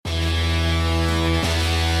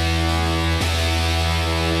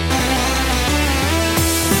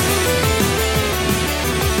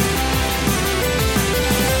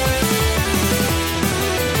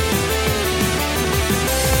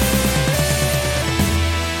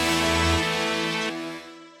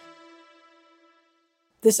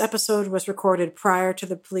This episode was recorded prior to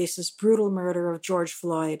the police's brutal murder of George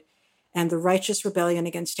Floyd and the righteous rebellion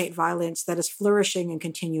against state violence that is flourishing and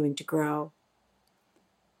continuing to grow.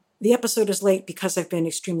 The episode is late because I've been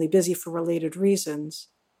extremely busy for related reasons,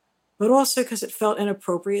 but also because it felt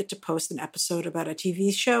inappropriate to post an episode about a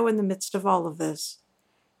TV show in the midst of all of this.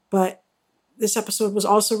 But this episode was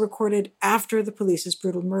also recorded after the police's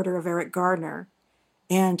brutal murder of Eric Gardner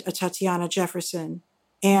and Tatiana Jefferson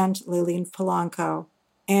and Lillian Polanco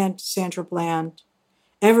and Sandra Bland.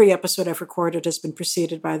 Every episode I've recorded has been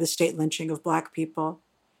preceded by the state lynching of Black people.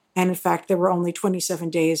 And in fact, there were only 27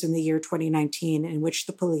 days in the year 2019 in which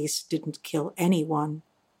the police didn't kill anyone.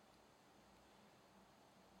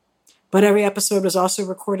 But every episode was also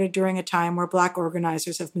recorded during a time where Black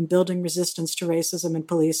organizers have been building resistance to racism and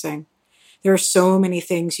policing. There are so many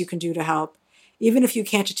things you can do to help. Even if you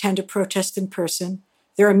can't attend a protest in person,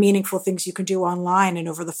 there are meaningful things you can do online and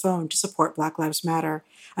over the phone to support Black Lives Matter.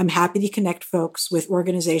 I'm happy to connect folks with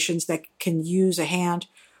organizations that can use a hand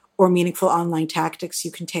or meaningful online tactics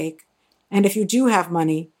you can take. And if you do have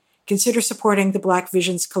money, consider supporting the Black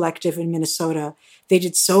Visions Collective in Minnesota. They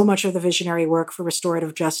did so much of the visionary work for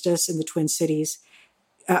restorative justice in the Twin Cities.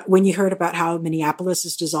 When you heard about how Minneapolis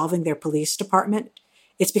is dissolving their police department,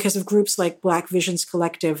 it's because of groups like Black Visions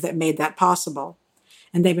Collective that made that possible.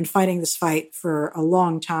 And they've been fighting this fight for a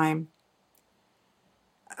long time.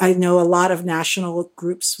 I know a lot of national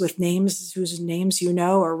groups with names whose names you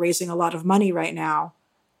know are raising a lot of money right now.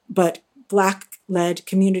 But Black-led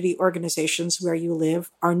community organizations where you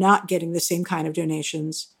live are not getting the same kind of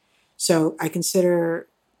donations. So I consider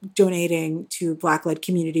donating to Black-led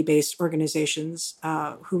community-based organizations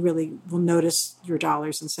who really will notice your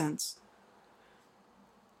dollars and cents.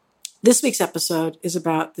 This week's episode is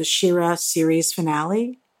about the She-Ra series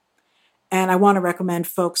finale, and I want to recommend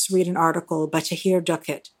folks read an article by Tahir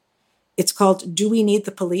Duckett. It's called Do We Need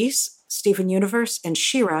the Police? Steven Universe and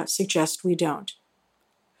She-Ra Suggest We Don't.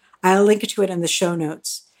 I'll link to it in the show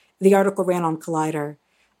notes. The article ran on Collider.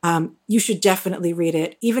 You should definitely read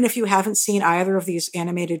it. Even if you haven't seen either of these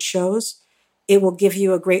animated shows, it will give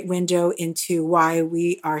you a great window into why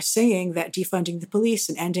we are saying that defunding the police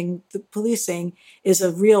and ending the policing is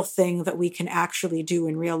a real thing that we can actually do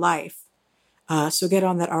in real life. So get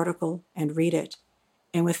on that article and read it.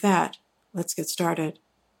 And with that, let's get started.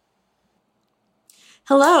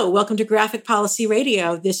 Hello, welcome to Graphic Policy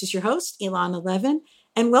Radio. This is your host, Ilana Levin,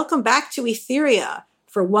 and welcome back to Etheria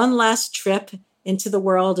for one last trip into the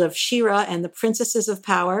world of She-Ra and the Princesses of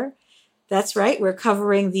Power. That's right, we're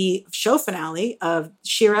covering the show finale of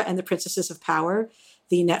She-Ra and the Princesses of Power,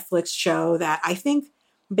 the Netflix show that I think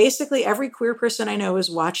basically every queer person I know is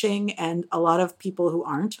watching, and a lot of people who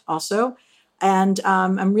aren't also. And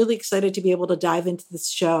I'm really excited to be able to dive into this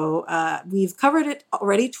show. We've covered it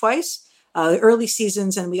already twice, the early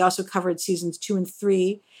seasons, and we also covered seasons 2 and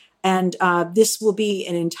 3. And this will be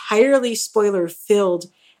an entirely spoiler-filled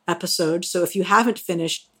episode. So if you haven't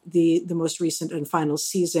finished the most recent and final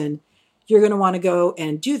season, you're going to want to go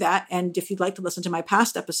and do that. And if you'd like to listen to my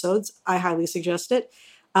past episodes, I highly suggest it.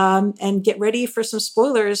 And get ready for some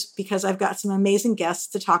spoilers because I've got some amazing guests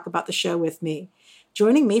to talk about the show with me.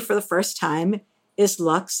 Joining me for the first time is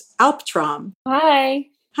Lux Alptraum. Hi.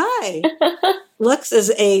 Hi. Lux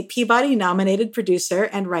is a Peabody-nominated producer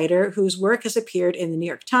and writer whose work has appeared in the New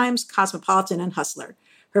York Times, Cosmopolitan, and Hustler.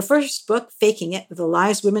 Her first book, Faking It, The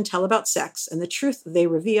Lies Women Tell About Sex and the Truth They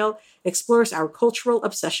Reveal, explores our cultural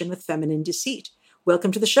obsession with feminine deceit.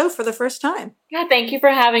 Welcome to the show for the first time. Yeah, thank you for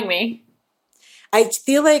having me. I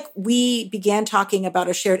feel like we began talking about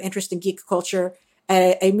a shared interest in geek culture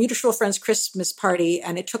at a mutual friend's Christmas party,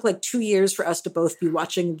 and it took like 2 years for us to both be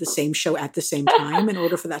watching the same show at the same time in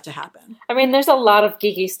order for that to happen. I mean, there's a lot of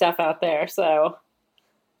geeky stuff out there, so.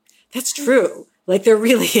 That's true. Like, there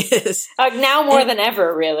really is. Now more than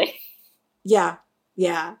ever, really. Yeah.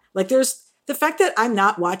 Like, there's the fact that I'm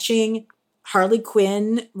not watching Harley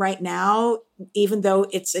Quinn right now, even though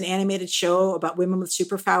it's an animated show about women with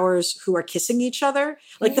superpowers who are kissing each other.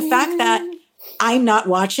 Like, the fact that I'm not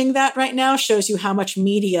watching that right now shows you how much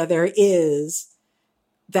media there is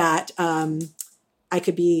that I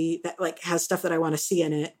could be, that like has stuff that I want to see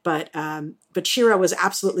in it. But She-Ra was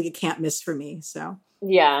absolutely a can't miss for me, so.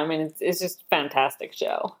 Yeah, I mean, it's just a fantastic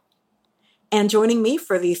show. And joining me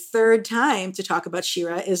for the third time to talk about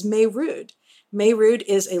She-Ra is May Rood. May Rood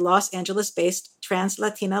is a Los Angeles-based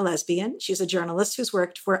trans-Latina lesbian. She's a journalist who's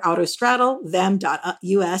worked for Autostraddle,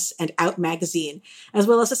 Them.us, and Out Magazine, as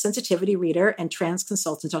well as a sensitivity reader and trans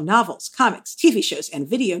consultant on novels, comics, TV shows, and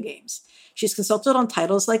video games. She's consulted on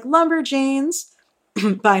titles like Lumberjanes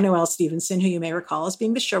by Noelle Stevenson, who you may recall as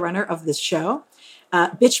being the showrunner of this show,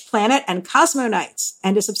 Bitch Planet, and Cosmo Nights,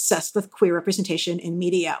 and is obsessed with queer representation in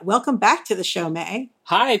media. Welcome back to the show, May.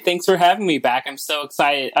 Hi, thanks for having me back. I'm so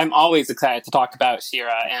excited. I'm always excited to talk about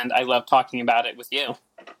She-Ra, and I love talking about it with you.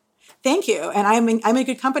 Thank you. And I'm in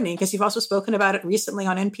good company because you've also spoken about it recently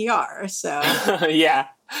on NPR. So Yeah,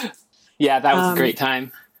 that was a great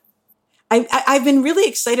time. I've been really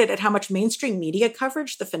excited at how much mainstream media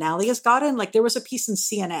coverage the finale has gotten. Like, there was a piece in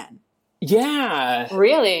CNN. Yeah.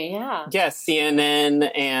 Really? Yeah. Yeah, CNN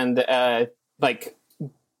and like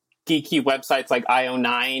geeky websites like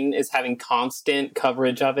IO9 is having constant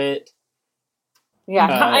coverage of it. Yeah,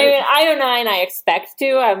 I mean, IO9 I expect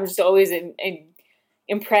to. I'm just always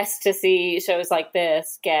impressed to see shows like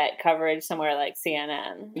this get coverage somewhere like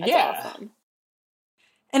CNN. That's awesome.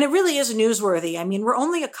 And it really is newsworthy. I mean, we're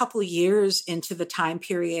only a couple years into the time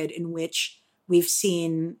period in which we've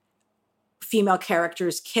seen female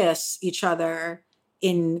characters kiss each other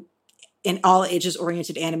in all ages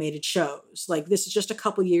oriented animated shows. Like, this is just a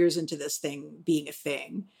couple years into this thing being a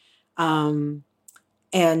thing. And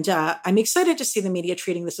I'm excited to see the media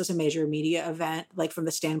treating this as a major media event, like from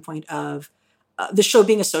the standpoint of the show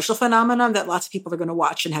being a social phenomenon that lots of people are going to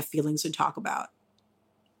watch and have feelings and talk about.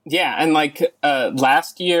 Yeah, and like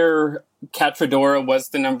last year, Catradora was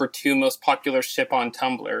the number 2 most popular ship on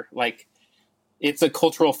Tumblr. Like, it's a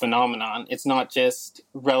cultural phenomenon. It's not just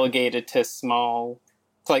relegated to small,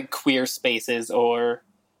 like, queer spaces or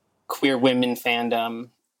queer women fandom.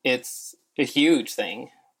 It's a huge thing.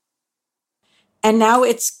 And now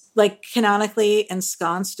it's, like, canonically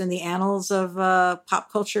ensconced in the annals of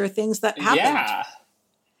pop culture things that happened. Yeah.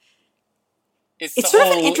 It's the sort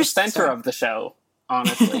whole of an center of the show.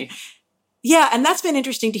 Honestly. Yeah, and that's been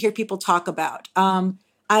interesting to hear people talk about.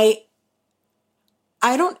 I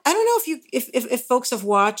don't know if folks have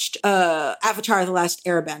watched Avatar: The Last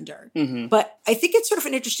Airbender, but I think it's sort of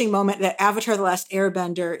an interesting moment that Avatar: The Last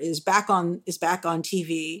Airbender is back on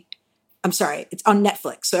TV. I'm sorry, it's on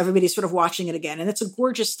Netflix, so everybody's sort of watching it again, and it's a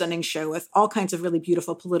gorgeous, stunning show with all kinds of really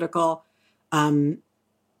beautiful political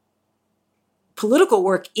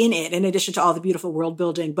work in it, in addition to all the beautiful world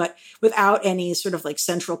building, but without any sort of like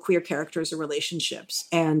central queer characters or relationships.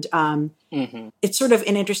 And it's sort of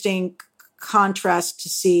an interesting contrast to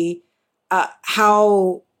see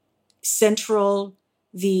how central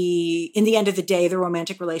in the end of the day, the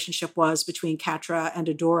romantic relationship was between Catra and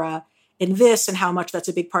Adora in this, and how much that's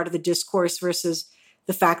a big part of the discourse versus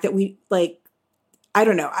the fact that we, like, I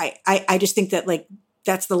don't know. I just think that, like,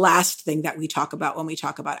 that's the last thing that we talk about when we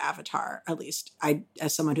talk about Avatar. At least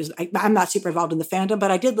as someone I'm not super involved in the fandom, but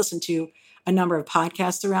I did listen to a number of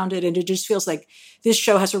podcasts around it. And it just feels like this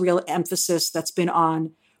show has a real emphasis that's been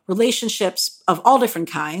on relationships of all different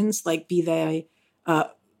kinds, like be they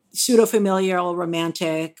pseudo-familial,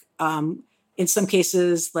 romantic, in some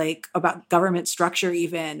cases, like about government structure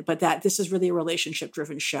even, but that this is really a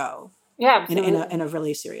relationship-driven show. Yeah, in a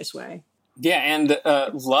really serious way. Yeah, and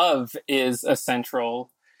love is a central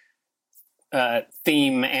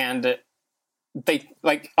theme, and they,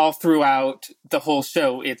 like, all throughout the whole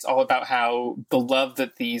show, it's all about how the love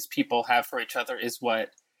that these people have for each other is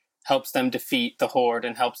what helps them defeat the Horde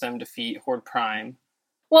and helps them defeat Horde Prime.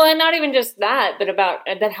 Well, and not even just that, but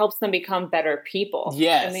that helps them become better people.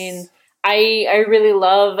 Yes. I mean, I really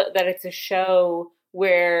love that it's a show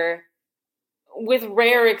where, with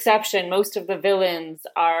rare exception, most of the villains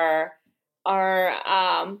are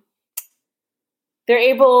they're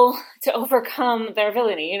able to overcome their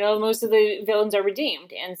villainy. You know, most of the villains are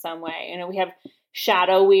redeemed in some way. You know, we have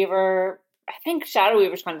Shadow Weaver. I think Shadow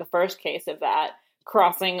Weaver's kind of the first case of that,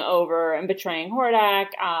 crossing over and betraying Hordak,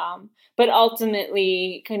 but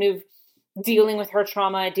ultimately kind of dealing with her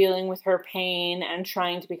trauma, dealing with her pain, and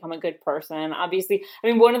trying to become a good person. Obviously, I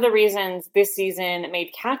mean, one of the reasons this season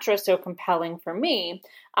made Catra so compelling for me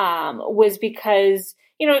was because,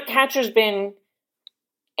 you know, Catra's been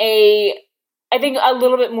I think a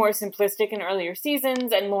little bit more simplistic in earlier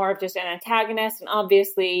seasons and more of just an antagonist. And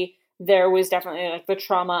obviously there was definitely like the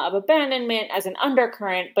trauma of abandonment as an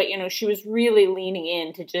undercurrent, but, you know, she was really leaning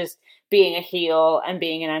into just being a heel and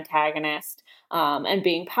being an antagonist and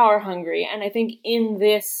being power hungry. And I think in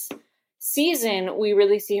this season, we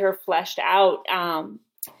really see her fleshed out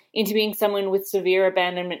into being someone with severe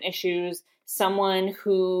abandonment issues, someone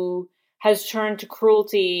who has turned to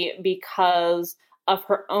cruelty because of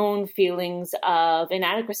her own feelings of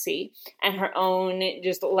inadequacy and her own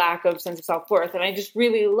just lack of sense of self-worth. And I just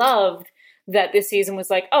really loved that this season was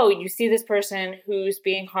like, oh, you see this person who's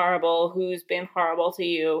being horrible, who's been horrible to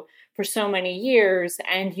you for so many years,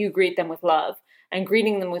 and you greet them with love. And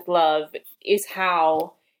greeting them with love is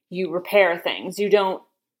how you repair things. You don't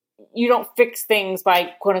you don't fix things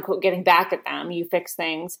by quote unquote getting back at them. You fix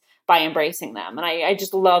things by embracing them. And I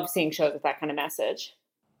just love seeing shows with that kind of message.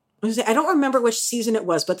 I don't remember which season it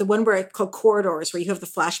was, but the one where it's called Corridors, where you have the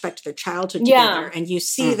flashback to their childhood together, and you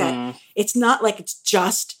see that it's not like it's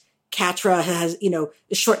just Catra has,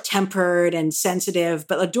 is short-tempered and sensitive,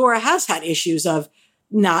 but Adora has had issues of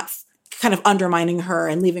not kind of undermining her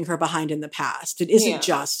and leaving her behind in the past. It isn't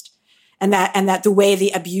just, and that the way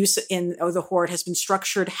the abuse in the Horde has been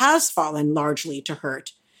structured has fallen largely to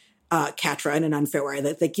hurt Catra in an unfair way.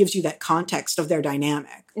 That gives you that context of their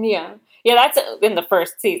dynamic. Yeah. Yeah, that's in the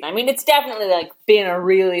first season. I mean, it's definitely like been a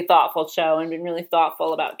really thoughtful show and been really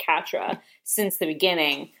thoughtful about Catra since the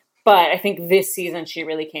beginning. But I think this season she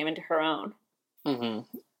really came into her own. Mm-hmm.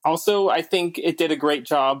 Also, I think it did a great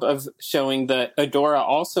job of showing that Adora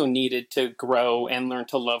also needed to grow and learn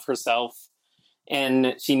to love herself.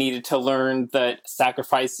 And she needed to learn that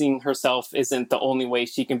sacrificing herself isn't the only way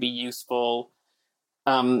she can be useful.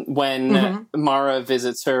 When Mara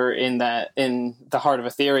visits her in the heart of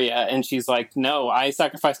Etheria, and she's like, no, I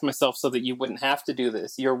sacrificed myself so that you wouldn't have to do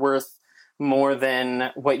this. You're worth more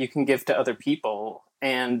than what you can give to other people.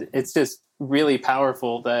 And it's just really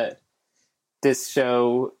powerful that this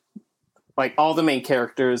show, like all the main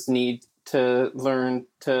characters, need to learn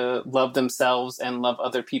to love themselves and love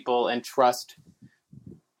other people and trust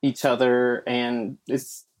each other. And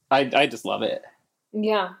I just love it.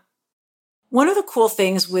 Yeah. One of the cool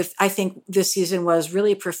things with, I think, this season was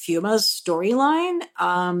really Perfuma's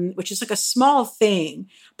storyline, which is like a small thing,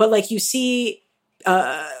 but like you see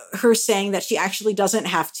her saying that she actually doesn't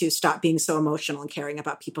have to stop being so emotional and caring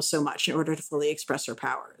about people so much in order to fully express her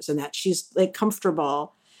powers, and that she's like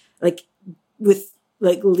comfortable, like with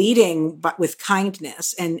like leading, but with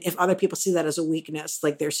kindness. And if other people see that as a weakness,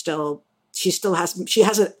 like she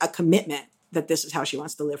has a commitment that this is how she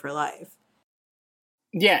wants to live her life.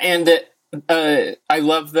 Yeah, and I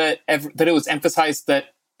love that that it was emphasized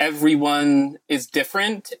that everyone is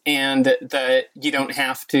different and that you don't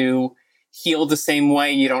have to heal the same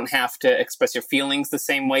way. You don't have to express your feelings the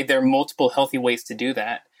same way. There are multiple healthy ways to do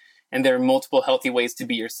that. And there are multiple healthy ways to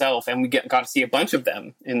be yourself. And we got to see a bunch of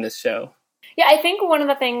them in this show. Yeah, I think one of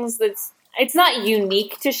the things it's not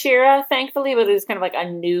unique to She-Ra, thankfully, but it's kind of like a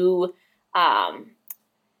new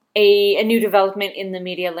development in the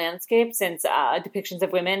media landscape, since depictions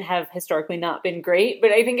of women have historically not been great.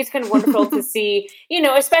 But I think it's kind of wonderful to see,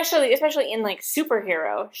 especially in like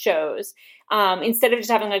superhero shows, instead of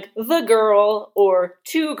just having like the girl or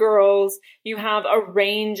two girls, you have a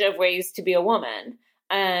range of ways to be a woman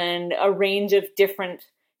and a range of different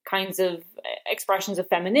kinds of expressions of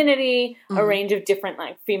femininity, a range of different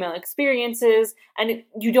like female experiences. And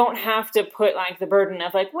you don't have to put like the burden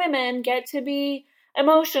of like women get to be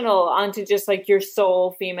emotional onto just like your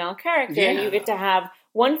sole female character. Yeah. You get to have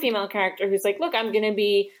one female character who's like, look, I'm going to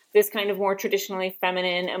be this kind of more traditionally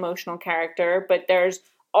feminine emotional character, but there's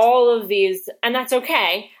all of these, and that's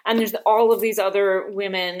okay. And there's all of these other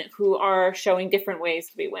women who are showing different ways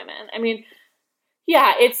to be women. I mean,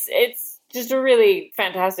 yeah, it's just a really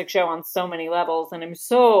fantastic show on so many levels. And I'm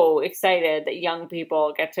so excited that young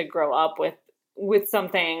people get to grow up with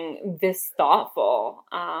something this thoughtful.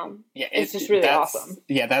 It's just really awesome.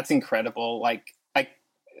 Yeah, that's incredible. Like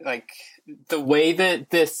the way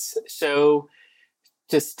that this show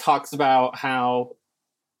just talks about how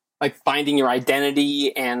like finding your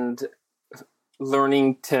identity and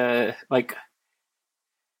learning to like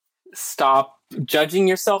stop judging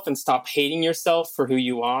yourself and stop hating yourself for who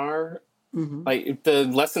you are. Like the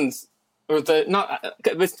lessons but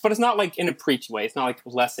it's not like in a preachy way. It's not like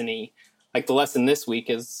lesson-y. Like the lesson this week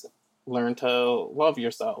is learn to love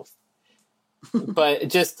yourself. But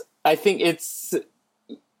just, I think it's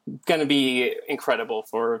going to be incredible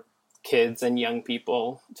for kids and young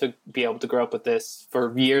people to be able to grow up with this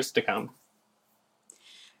for years to come.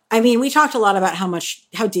 I mean, we talked a lot about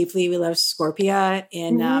how deeply we love Scorpia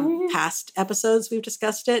in past episodes. We've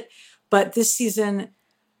discussed it, but this season,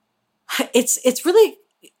 it's really,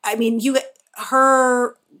 I mean,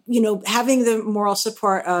 having the moral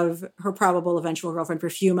support of her probable eventual girlfriend,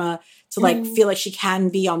 Perfuma, to like feel like she can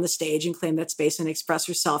be on the stage and claim that space and express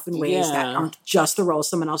herself in ways that aren't just the role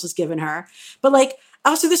someone else has given her. But like,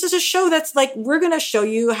 also, this is a show that's like, we're going to show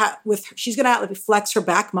you how she's going to like flex her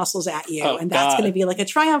back muscles at you. And that's going to be like a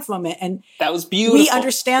triumph moment. And that was beautiful. We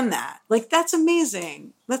understand that. Like, that's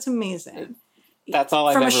amazing. That's amazing. That's all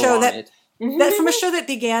I've ever wanted. That from a show that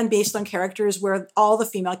began based on characters where all the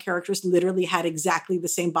female characters literally had exactly the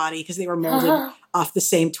same body because they were molded off the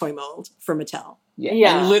same toy mold for Mattel.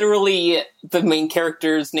 Yeah. And literally the main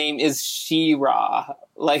character's name is She-Ra.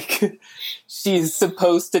 Like, she's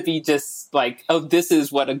supposed to be just like, oh, this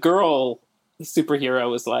is what a girl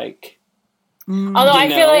superhero is like. Although I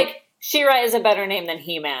feel like She-Ra is a better name than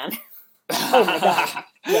He-Man. Oh my god.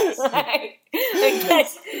 Yes. I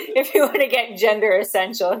guess if you want to get gender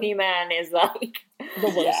essential, He-Man is like the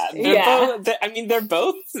worst. Yeah, they're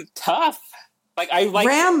both tough. Like I like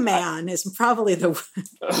Ram Man is probably the worst.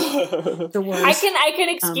 I can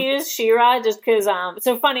excuse She-Ra just because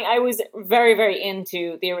so funny. I was very, very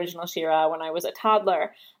into the original She-Ra when I was a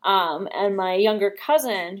toddler. And my younger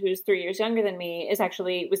cousin, who's 3 years younger than me,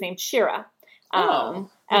 was named Shira. Shira.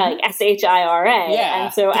 Yeah.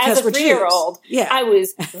 And so as a 3-year-old, I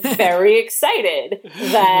was very excited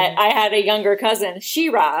that I had a younger cousin,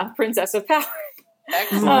 She-Ra, Princess of Power.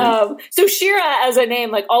 So She-Ra as a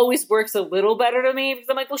name like always works a little better to me because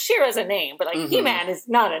I'm like, well, She-Ra is a name, but like He-Man is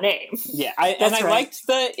not a name. Yeah, I liked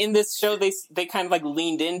in this show they kind of like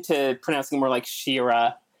leaned into pronouncing more like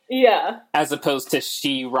She-Ra, as opposed to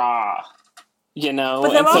She-Ra. You know,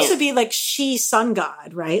 but there would also be like sun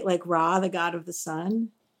god, right? Like Ra, the god of the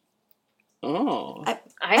sun. Oh,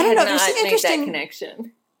 I don't know. There's some interesting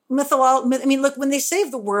connection. I mean, look, when they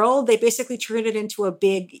save the world, they basically turn it into a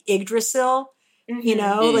big Yggdrasil. You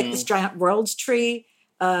know, like this giant world's tree.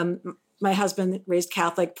 My husband, raised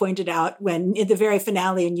Catholic, pointed out when in the very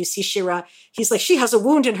finale and you see She-Ra, he's like, she has a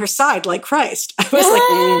wound in her side like Christ. I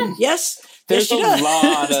was like, yes. There's a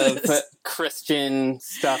lot of Christian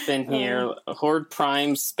stuff in here. Horde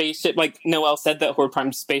Prime's spaceship, like Noelle said that Horde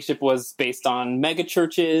Prime's spaceship was based on mega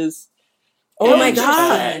churches. Oh my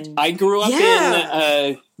God. I grew up in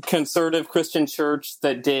a conservative Christian church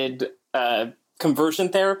that did conversion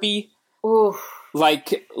therapy. Ooh.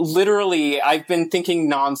 Like, literally, I've been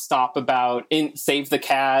thinking nonstop about in Save the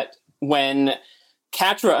Cat when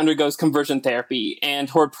Catra undergoes conversion therapy and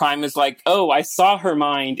Horde Prime is like, oh, I saw her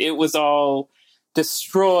mind. It was all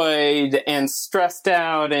destroyed and stressed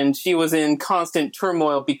out and she was in constant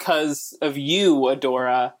turmoil because of you,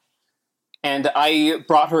 Adora. And I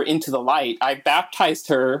brought her into the light. I baptized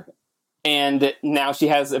her and now she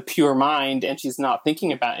has a pure mind and she's not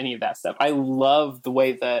thinking about any of that stuff. I love the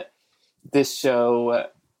way that this show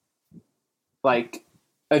like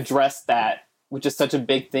addressed that, which is such a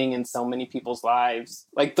big thing in so many people's lives.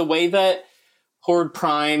 Like the way that Horde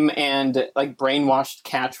Prime and like brainwashed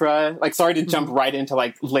Catra, like sorry to jump right into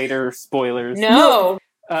like later spoilers. No.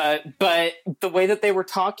 But the way that they were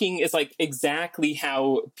talking is like exactly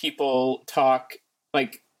how people talk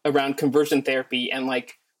like around conversion therapy and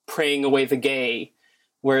like praying away the gay,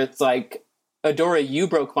 where it's like, Adora, you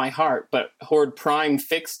broke my heart, but Horde Prime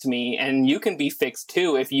fixed me, and you can be fixed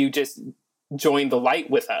too if you just join the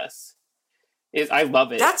light with us. I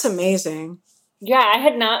love it. That's amazing. Yeah, I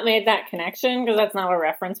had not made that connection because that's not a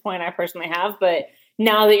reference point I personally have, but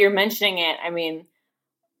now that you're mentioning it, I mean,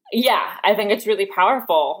 yeah, I think it's really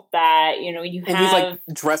powerful that, you know, you have... And he's like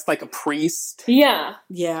dressed like a priest. Yeah.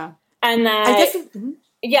 Yeah. And that...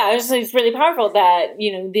 it's really powerful that,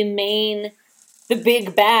 you know, the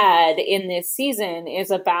big bad in this season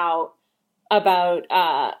is about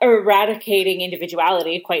eradicating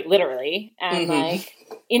individuality, quite literally, and like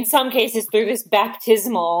in some cases through this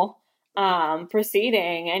baptismal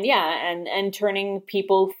proceeding, and turning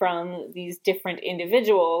people from these different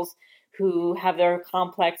individuals who have their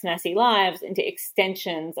complex, messy lives into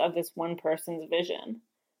extensions of this one person's vision.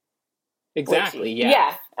 Exactly. Which,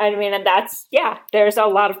 yeah. I mean, and there's a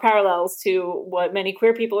lot of parallels to what many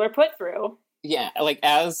queer people are put through. Yeah, like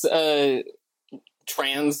as a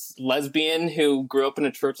trans lesbian who grew up in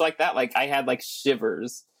a church like that, like I had like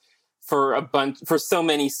shivers for so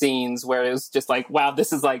many scenes where it was just like, wow,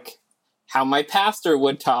 this is like how my pastor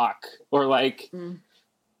would talk, or like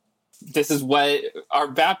this is what our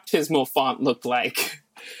baptismal font looked like.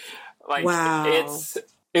 Like wow.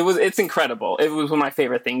 It's incredible. It was one of my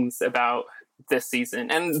favorite things about this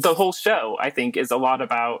season, and the whole show I think is a lot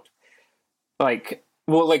about like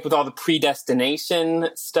with all the predestination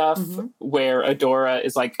stuff where Adora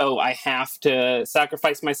is like, oh, I have to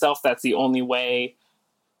sacrifice myself. That's the only way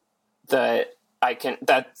that I can,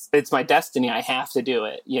 it's my destiny. I have to do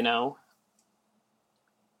it, you know?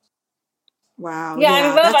 Wow.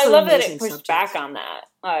 Yeah, I love that it pushed back on that.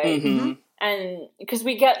 Like, and because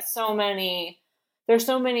we get there's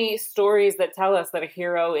so many stories that tell us that a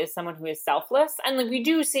hero is someone who is selfless. And like, we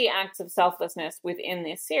do see acts of selflessness within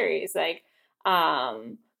this series. Like,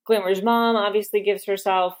 Glimmer's mom obviously gives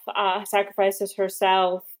herself, sacrifices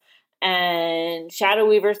herself, and Shadow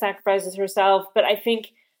Weaver sacrifices herself. But I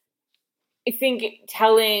think I think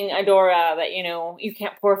telling Adora that, you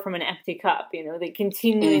can't pour from an empty cup, that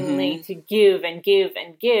continually to give and give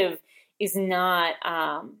and give is not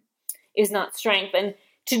strength. And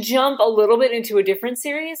to jump a little bit into a different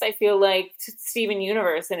series, I feel like Steven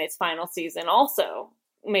Universe in its final season also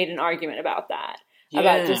made an argument about that. Yeah.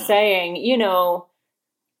 About just saying,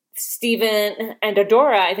 Steven and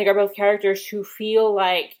Adora, I think, are both characters who feel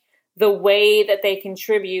like the way that they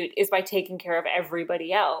contribute is by taking care of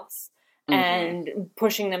everybody else and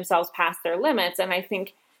pushing themselves past their limits. And I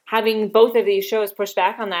think having both of these shows push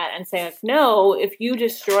back on that and say, like, no, if you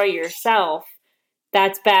destroy yourself,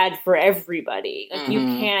 that's bad for everybody. Like, you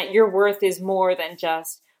can't, your worth is more than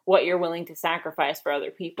just what you're willing to sacrifice for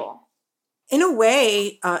other people. In a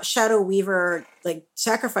way, Shadow Weaver, like,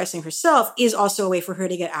 sacrificing herself is also a way for her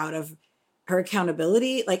to get out of her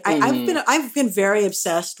accountability. Like, I've been very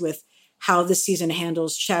obsessed with how this season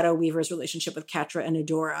handles Shadow Weaver's relationship with Catra and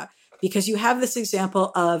Adora, because you have this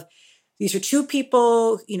example of these are two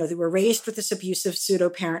people, they were raised with this abusive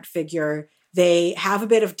pseudo-parent figure. They have a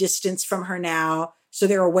bit of distance from her now, so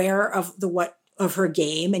they're aware of of her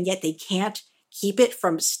game, and yet they can't keep it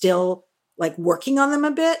from still, like, working on them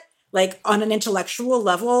a bit. Like, on an intellectual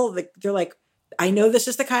level, they're like, I know this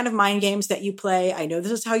is the kind of mind games that you play. I know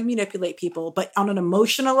this is how you manipulate people. But on an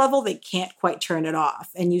emotional level, they can't quite turn it off.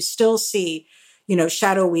 And you still see,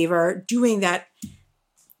 Shadow Weaver doing that,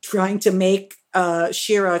 trying to make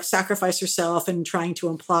She-Ra sacrifice herself and trying to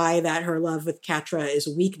imply that her love with Catra is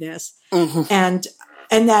a weakness. And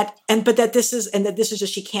that this is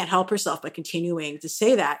just, she can't help herself by continuing to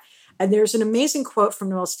say that. And there's an amazing quote from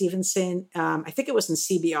Noelle Stevenson, I think it was in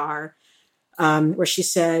CBR, where she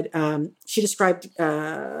said, she described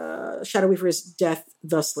Shadow Weaver's death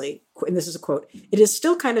thusly, and this is a quote, "It is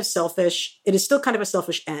still kind of selfish. It is still kind of a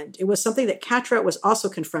selfish end. It was something that Catra was also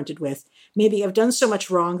confronted with. Maybe I've done so much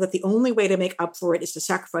wrong that the only way to make up for it is to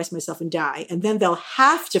sacrifice myself and die, and then they'll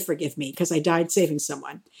have to forgive me because I died saving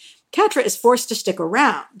someone. Catra is forced to stick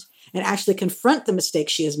around and actually confront the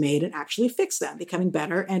mistakes she has made and actually fix them, becoming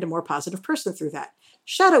better and a more positive person through that.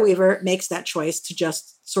 Shadow Weaver makes that choice to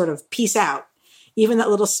just sort of peace out. Even that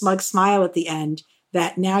little smug smile at the end,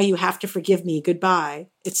 that now you have to forgive me, goodbye.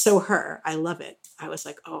 It's so her. I love it." I was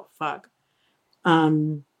like, oh, fuck.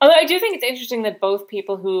 Although I do think it's interesting that both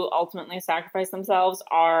people who ultimately sacrifice themselves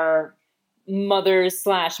are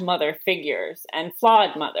mothers/mother figures and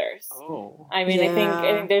flawed mothers. Oh, I mean, I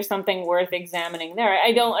think there's something worth examining there.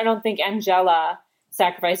 I don't think Angela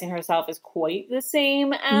sacrificing herself is quite the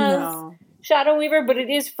same as Shadow Weaver, but it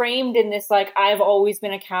is framed in this, like, I've always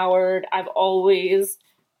been a coward. I've always,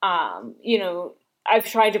 I've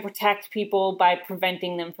tried to protect people by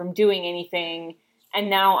preventing them from doing anything. And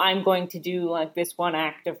now I'm going to do, like, this one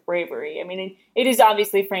act of bravery. I mean, it is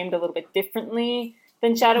obviously framed a little bit differently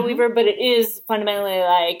than Shadow Weaver, but it is fundamentally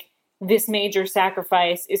like, this major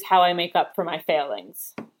sacrifice is how I make up for my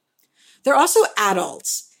failings. They're also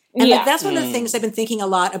adults. And like, that's one of the things I've been thinking a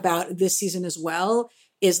lot about this season as well,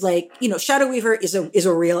 is like, Shadow Weaver is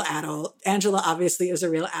a real adult. Angela obviously is a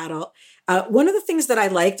real adult. One of the things that I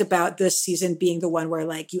liked about this season being the one where,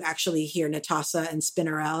 like, you actually hear Natasha and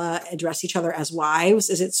Spinnerella address each other as wives,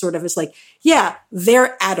 is it sort of is like, yeah,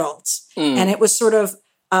 they're adults. And it was sort of,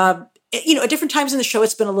 at different times in the show,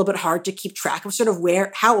 it's been a little bit hard to keep track of sort of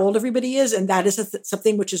how old everybody is. And that is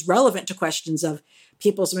something which is relevant to questions of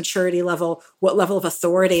people's maturity level, what level of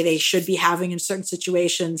authority they should be having in certain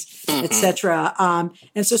situations, et cetera.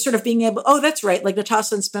 And so sort of being able, oh, that's right. Like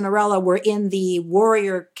Natasha and Spinnerella were in the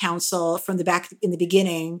warrior council from the back in the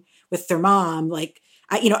beginning with their mom. Like,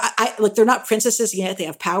 like, they're not princesses yet. They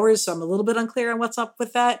have powers. So I'm a little bit unclear on what's up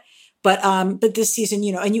with that. But this season,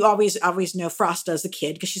 and you always know Frosta as a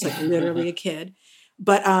kid because she's like literally a kid.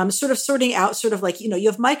 But sort of sorting out sort of like, you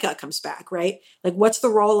have Micah comes back, right? Like, what's the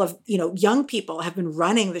role of, young people have been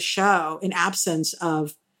running the show in absence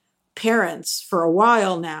of parents for a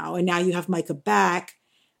while now. And now you have Micah back.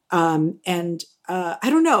 I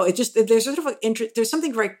don't know. It just, there's sort of there's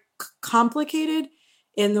something very complicated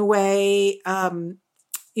in the way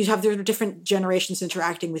you have their different generations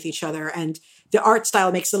interacting with each other. And the art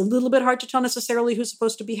style makes it a little bit hard to tell necessarily who's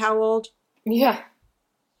supposed to be how old. Yeah.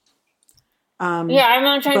 I'm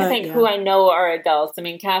not trying to think who I know are adults. I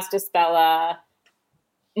mean, Castaspella,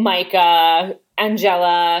 Micah,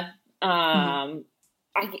 Angela, I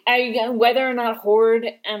whether or not Horde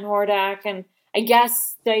and Hordak, and I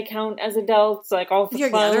guess they count as adults, like all the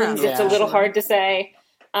clones. It's a little hard to say.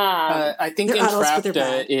 I think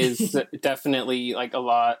Entrapta is definitely like a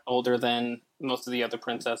lot older than most of the other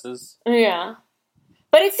princesses. Yeah.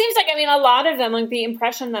 But it seems like, a lot of them, like the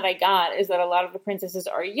impression that I got is that a lot of the princesses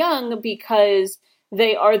are young because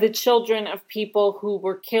they are the children of people who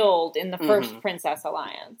were killed in the first Princess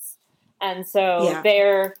Alliance. And so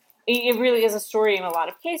it really is a story in a lot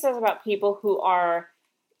of cases about people who are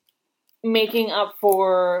making up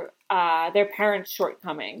for their parents'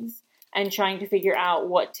 shortcomings and trying to figure out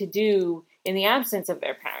what to do in the absence of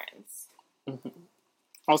their parents. Mm-hmm.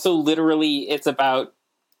 Also, literally, it's about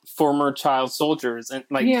former child soldiers. And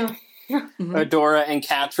Adora and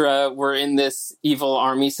Catra were in this evil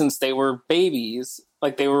army since they were babies.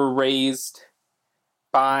 Like, they were raised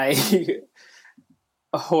by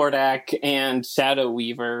Hordak and Shadow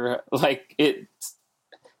Weaver. Like,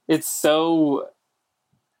 it's so...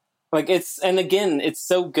 Like, it's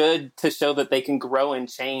so good to show that they can grow and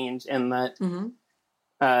change and that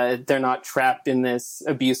they're not trapped in this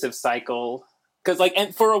abusive cycle. Because, like,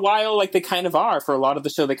 and for a while, like, they kind of are. For a lot of the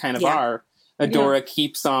show, they kind of are. Adora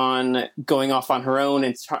keeps on going off on her own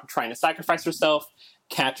and trying to sacrifice herself.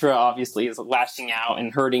 Catra, obviously, is lashing out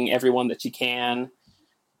and hurting everyone that she can.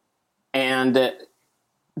 And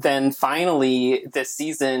then finally, this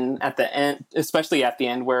season, at the end, especially at the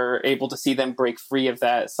end, we're able to see them break free of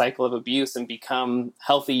that cycle of abuse and become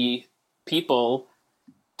healthy people,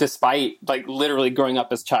 despite, like, literally growing up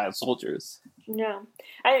as child soldiers. Yeah.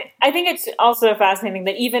 I think it's also fascinating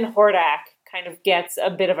that even Hordak kind of gets a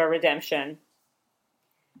bit of a redemption.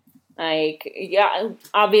 Like, yeah,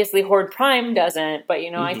 obviously Horde Prime doesn't, but,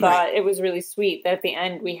 I thought it was really sweet that at the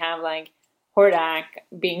end we have, like, Hordak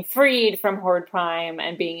being freed from Horde Prime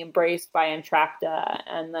and being embraced by Entrapta,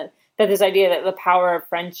 and that this idea that the power of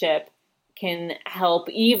friendship can help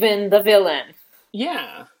even the villain.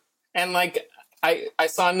 Yeah. And, like, I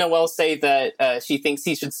saw Noelle say that she thinks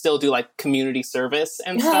he should still do, like, community service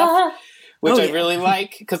and stuff, which I really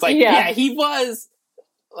like. Because, like, he was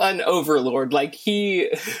an overlord. Like,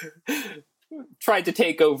 he tried to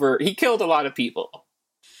take over. He killed a lot of people.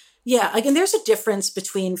 Yeah, again, there's a difference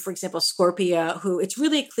between, for example, Scorpia, who it's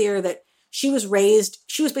really clear that she was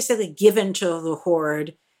basically given to the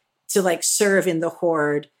Horde to, like, serve in the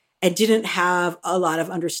Horde, and didn't have a lot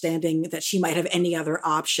of understanding that she might have any other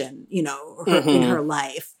option, in her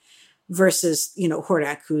life, versus,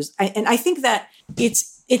 Hordak, and I think that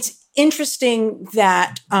it's interesting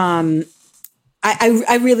that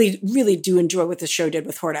I really, really do enjoy what the show did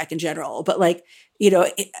with Hordak in general, but, like,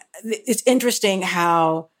 it's interesting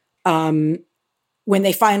how when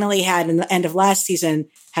they finally had, in the end of last season,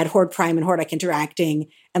 had Horde Prime and Hordak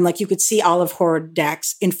interacting, and, like, you could see all of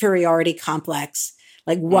Hordak's inferiority complex,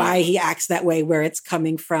 like, why he acts that way, where it's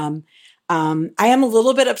coming from. I am a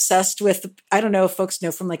little bit obsessed with, I don't know if folks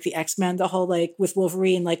know from, like, the X-Men, the whole, like, with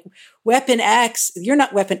Wolverine, like, Weapon X, you're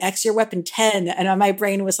not Weapon X, you're Weapon 10. And my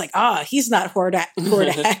brain was like, he's not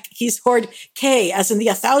Hordak, he's Horde K, as in the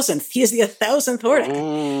 1,000th. He is the 1,000th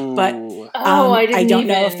Hordak. But I don't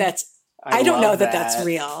know if that's, I don't know that that's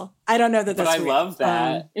real. I don't know that that's real. But I love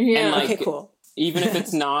that. And, like, okay, cool. Even if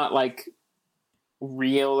it's not, like,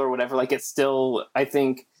 real or whatever, like, it still, I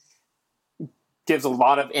think, gives a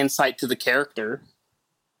lot of insight to the character.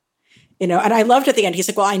 And I loved at the end, he's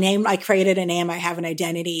like, well, I created a name, I have an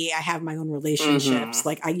identity, I have my own relationships.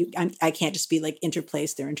 Like, I can't just be, like,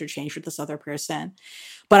 interplaced or interchanged with this other person.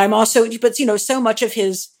 But so much of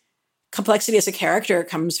his complexity as a character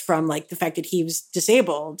comes from, like, the fact that he was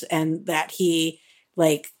disabled, and that he,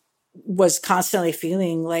 like, was constantly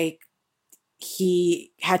feeling like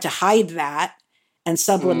he had to hide that and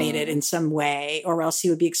sublimate it in some way, or else he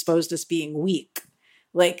would be exposed as being weak.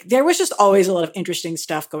 Like, there was just always a lot of interesting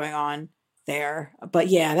stuff going on there. But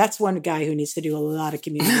yeah, that's one guy who needs to do a lot of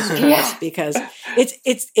community service because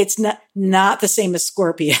it's not the same as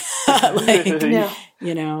Scorpia.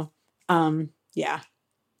 Yeah.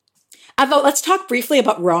 Although, let's talk briefly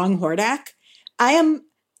about Wrong Hordak.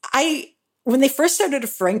 When they first started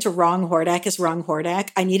referring to Wrong Hordak as Wrong Hordak,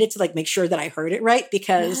 I needed to, like, make sure that I heard it right,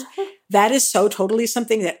 because that is so totally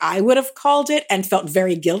something that I would have called it and felt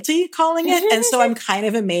very guilty calling it. And so I'm kind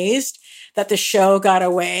of amazed that the show got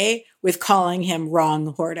away with calling him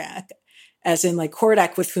Wrong Hordak, as in, like,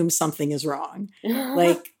 Hordak with whom something is wrong.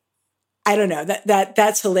 Like, I don't know,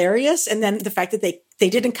 that's hilarious. And then the fact that they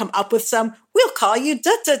didn't come up with we'll call you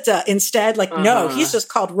da-da-da instead. Like, no, he's just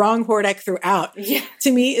called Wrong Hordak throughout. Yeah.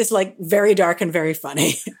 To me, is, like, very dark and very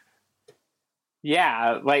funny.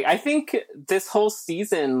 Yeah, like, I think this whole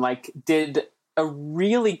season, like, did a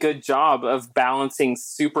really good job of balancing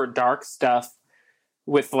super dark stuff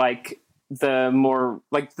with, like, the more,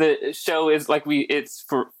 like, the show is, like, it's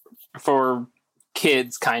for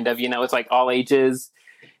kids, kind of, it's, like, all ages.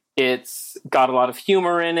 It's got a lot of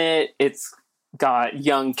humor in it. It's got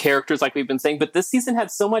young characters, like we've been saying, but this season had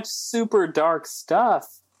so much super dark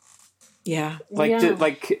stuff. Yeah.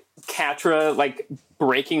 Like Catra, like,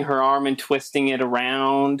 breaking her arm and twisting it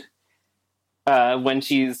around when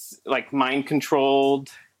she's, like, mind-controlled.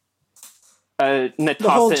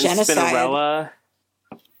 Natasha and Spinnerella.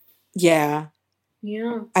 Yeah.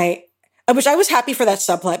 Which I was happy for that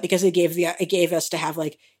subplot because it gave us to have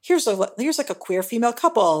like here's like a queer female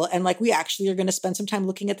couple and like we actually are going to spend some time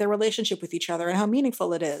looking at their relationship with each other and how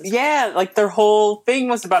meaningful it is. Yeah, like their whole thing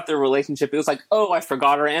was about their relationship. It was like, oh, I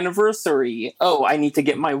forgot our anniversary. Oh, I need to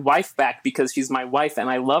get my wife back because she's my wife and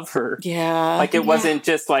I love her. Yeah, like it wasn't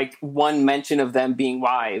just like one mention of them being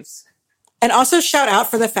wives. And also shout out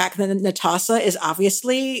for the fact that Natasha is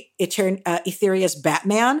obviously Etheria's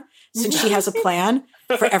Batman since she has a plan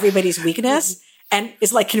for everybody's weakness and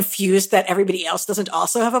is like confused that everybody else doesn't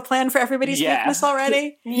also have a plan for everybody's weakness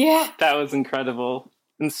already. Yeah. That was incredible.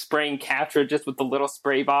 And spraying Catra just with the little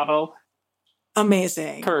spray bottle.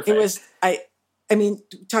 Amazing. Perfect. It was, I mean,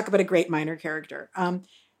 talk about a great minor character.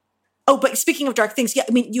 But speaking of dark things,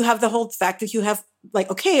 you have the whole fact that you have like,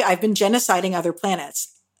 okay, I've been genociding other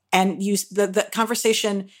planets. And the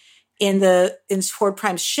conversation in Horde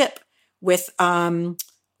Prime's ship with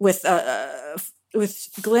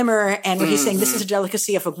Glimmer and where he's saying this is a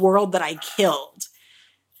delicacy of a world that I killed.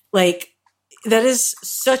 Like that is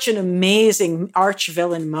such an amazing arch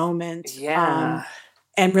villain moment. Yeah.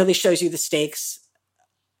 And really shows you the stakes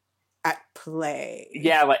at play.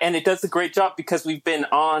 Yeah, and it does a great job because we've been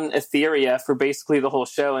on Etheria for basically the whole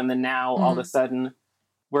show and then now all of a sudden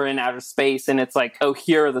we're in outer space and it's like, oh,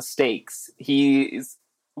 here are the stakes. He's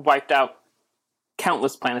wiped out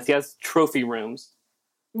countless planets. He has trophy rooms.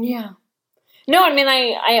 Yeah. No, I mean,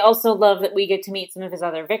 I also love that we get to meet some of his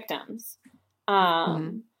other victims.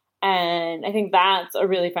 And I think that's a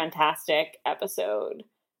really fantastic episode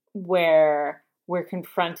where we're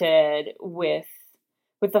confronted with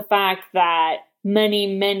the fact that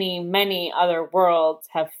many, many, many other worlds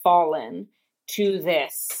have fallen to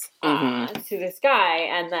this guy,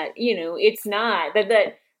 and that, you know, it's not that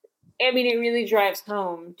I mean, it really drives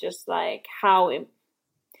home just like how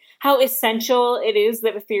essential it is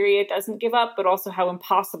that Etheria doesn't give up, but also how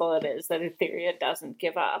impossible it is that Etheria doesn't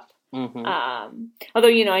give up. Although,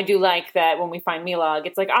 you know, I do like that when we find Milog,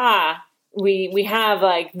 it's like, we have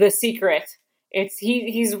like the secret. It's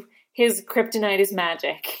his kryptonite is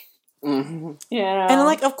magic. You know? And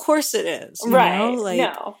like, of course it is. Right. You know? Like,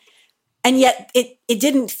 no. And yet it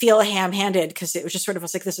didn't feel ham-handed because it was just sort of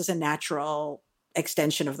like, this is a natural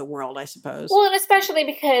extension of the world, I suppose. Well, and especially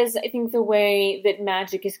because I think the way that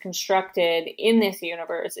magic is constructed in this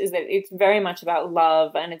universe is that it's very much about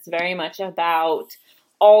love and it's very much about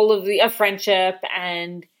all of the friendship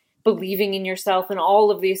and believing in yourself and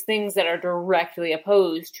all of these things that are directly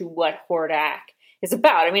opposed to what Hordak is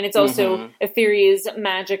about. I mean, it's also Etheria's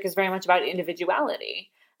magic is very much about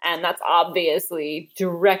individuality, and that's obviously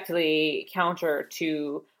directly counter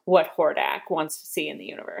to what Hordak wants to see in the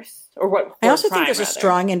universe, or what Horde I also Prime, think there's a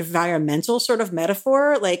strong environmental sort of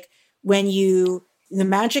metaphor, like when the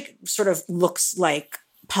magic sort of looks like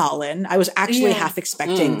shpollen. I was actually half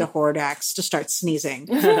expecting the Hordaks to start sneezing.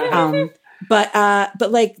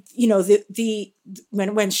 But like, you know,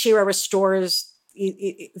 when She-Ra restores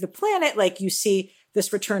the planet, like you see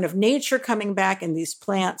this return of nature coming back and these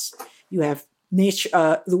plants. You have nature,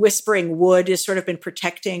 the whispering wood has sort of been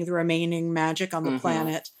protecting the remaining magic on the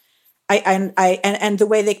planet. And the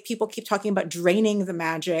way that people keep talking about draining the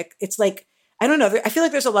magic, it's like, I don't know. I feel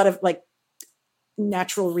like there's a lot of like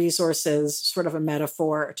natural resources, sort of a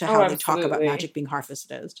metaphor to how they talk about magic being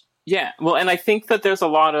harvested. Yeah, well, and I think that there's a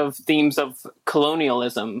lot of themes of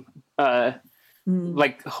colonialism,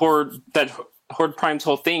 like Horde Prime's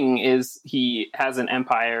whole thing is he has an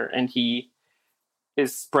empire and he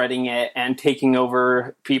is spreading it and taking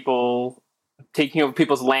over people's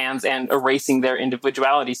lands and erasing their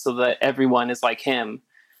individuality so that everyone is like him.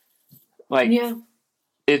 Like,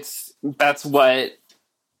 that's what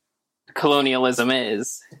colonialism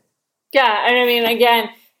is. Yeah, and I mean, again,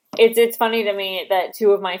 it's funny to me that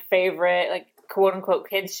two of my favorite, like, quote unquote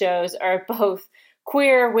kids shows are both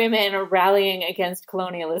queer women rallying against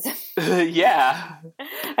colonialism. Yeah.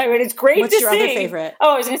 I mean, it's great What's to see. What's your other favorite?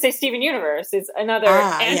 Oh, I was going to say Steven Universe. It's another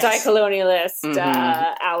anti-colonialist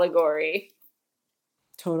allegory.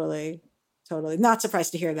 Totally. Not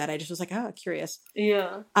surprised to hear that. I just was like, curious.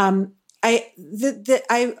 Yeah.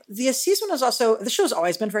 The season was also, the show's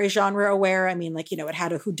always been very genre aware. I mean, like, you know, it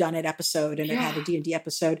had a whodunit episode and it had a D&D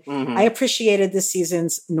episode. I appreciated this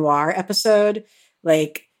season's noir episode,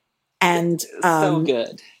 like, and so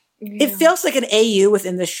good. It feels like an AU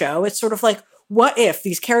within the show. It's sort of like, what if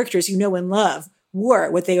these characters you know and love wore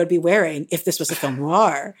what they would be wearing if this was a film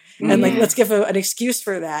noir? And like, let's give an excuse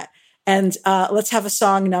for that. And let's have a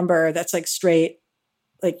song number that's like straight,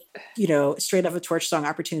 like, straight up a torch song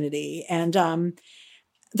opportunity. And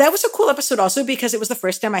that was a cool episode also because it was the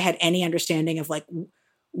first time I had any understanding of like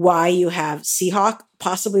why you have Seahawk,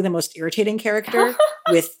 possibly the most irritating character,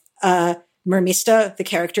 with Mermista, the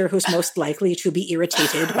character who's most likely to be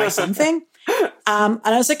irritated by something. And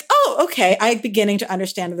I was like, oh, okay, I'm beginning to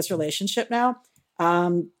understand this relationship now.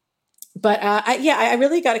 I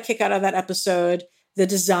really got a kick out of that episode. The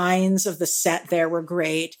designs of the set there were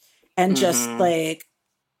great. And just like,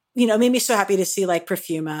 made me so happy to see like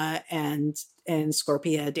Perfuma and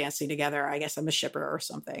Scorpia dancing together. I guess I'm a shipper or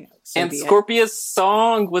something. And Scorpia's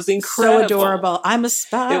song was incredible. So adorable. I'm a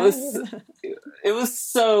spy. It was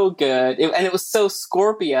so good. And it was so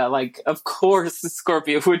Scorpia. Like, of course,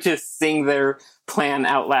 Scorpia would just sing their plan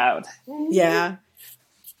out loud. Yeah.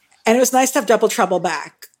 And it was nice to have Double Trouble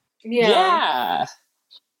back. Yeah.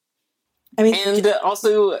 I mean, and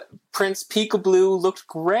also Prince Peekaboo looked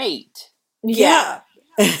great. Yeah.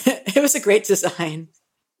 It was a great design.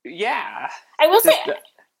 Yeah. I will say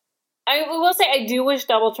I do wish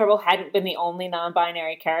Double Trouble hadn't been the only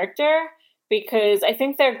non-binary character, because I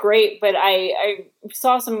think they're great, but I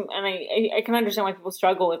saw some, and I can understand why people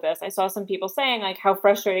struggle with this. I saw some people saying like how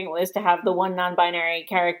frustrating it was to have the one non-binary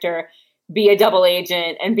character be a double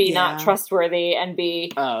agent and be not trustworthy and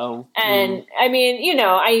be I mean,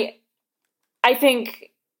 I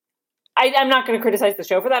think I'm not going to criticize the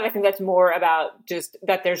show for that. I think that's more about just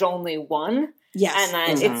that there's only one. Yes. And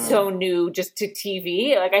that it's so new just to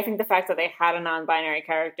TV. Like, I think the fact that they had a non-binary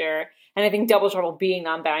character, and I think Double Trouble being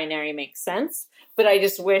non-binary makes sense. But I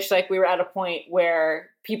just wish, like, we were at a point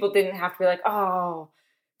where people didn't have to be like, oh,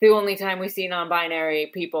 the only time we see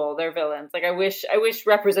non-binary people, they're villains. Like, I wish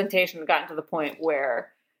representation had gotten to the point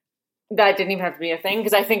where that didn't even have to be a thing.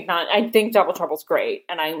 Because I think Double Trouble's great.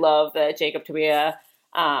 And I love that Jacob Tobia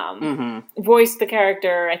voiced the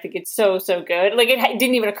character. I think it's so good. Like, it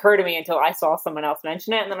didn't even occur to me until I saw someone else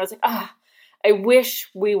mention it, and then I was like, I wish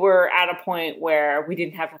we were at a point where we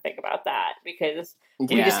didn't have to think about that, because we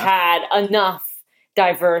just had enough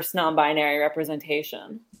diverse non-binary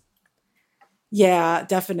representation. Yeah,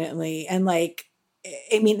 definitely. And like,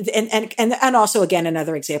 I mean, and also again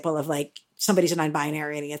another example of like somebody's a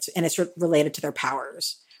non-binary and it's related to their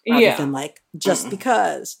powers rather than like just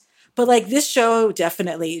because. But like this show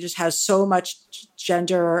definitely just has so much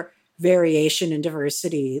gender variation and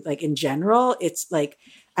diversity. Like in general, it's like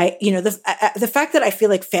the fact that I feel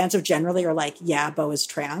like fans of generally are like, yeah, Beau is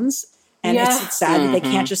trans, and it's sad that they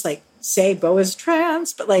can't just like say Beau is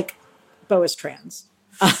trans, but like Beau is trans.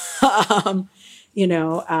 I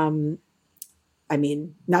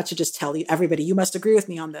mean, not to just tell you everybody, you must agree with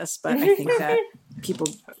me on this, but I think that people,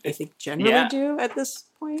 generally do at this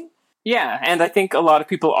point. Yeah, and I think a lot of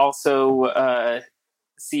people also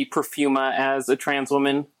see Perfuma as a trans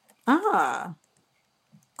woman. Ah,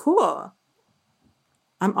 cool.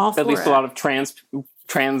 I'm all for it. At least a lot of trans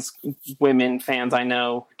women fans I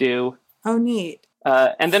know do. Oh, neat.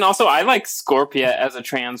 And then also I like Scorpia as a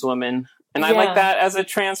trans woman. And I like that as a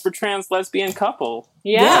trans for trans lesbian couple.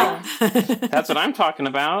 Yeah. That's what I'm talking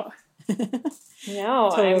about. No,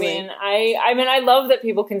 Totally. I mean, I love that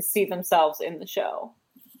people can see themselves in the show.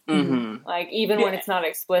 Mm-hmm. Like, even when it's not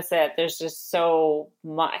explicit, there's just so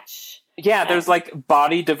much. Yeah, there's like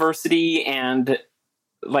body diversity and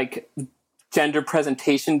like gender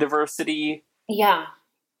presentation diversity. Yeah.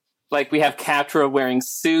 Like, we have Catra wearing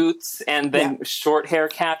suits, and then short hair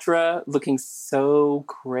Catra looking so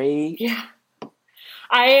great. Yeah.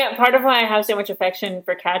 Part of why I have so much affection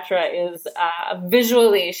for Catra is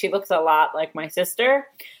visually, she looks a lot like my sister.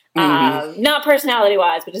 Not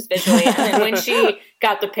personality-wise, but just visually. And then when she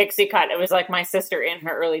got the pixie cut, it was like my sister in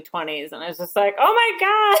her early 20s, and I was just like, "Oh my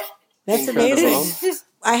god, that's amazing!"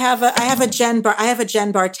 I have a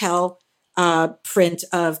Jen Bartel print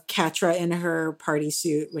of Catra in her party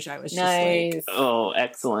suit, which I was just like, oh,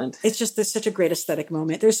 excellent. It's just, there's such a great aesthetic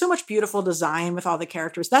moment. There's so much beautiful design with all the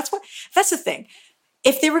characters. That's the thing.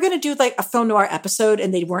 If they were going to do like a film noir episode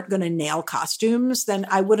and they weren't going to nail costumes, then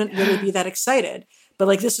I wouldn't really be that excited. But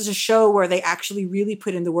like, this is a show where they actually really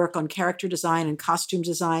put in the work on character design and costume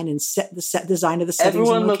design and set design of the settings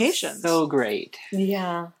and locations. Looks so great.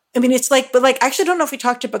 Yeah. I mean, it's like, but like, actually, I don't know if we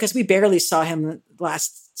talked about, because we barely saw him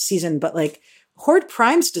last season, but like Horde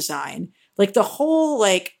Prime's design, like the whole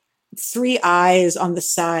like 3 eyes on the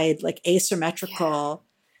side, like asymmetrical,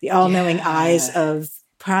 the all-knowing eyes of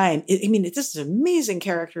Prime. I mean, this is amazing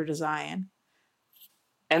character design.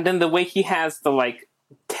 And then the way he has the like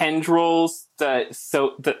tendrils that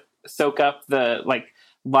soak up the like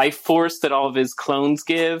life force that all of his clones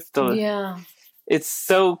give. It's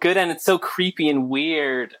so good, and it's so creepy and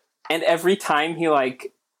weird. And every time he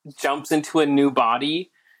like jumps into a new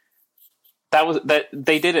body, that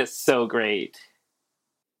they did it so great.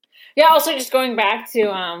 Yeah, also just going back to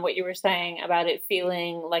what you were saying about it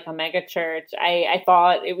feeling like a mega church, I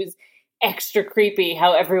thought it was extra creepy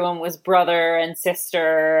how everyone was brother and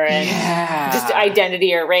sister and just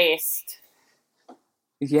identity erased.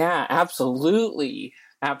 Yeah, absolutely.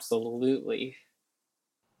 Absolutely.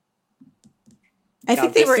 I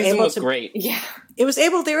think they were able to. Great. Yeah, they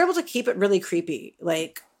were able to keep it really creepy,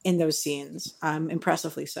 like in those scenes,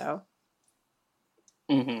 impressively so.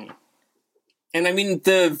 Mm-hmm. And I mean,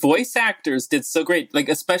 the voice actors did so great, like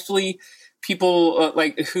especially people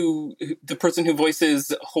like who the person who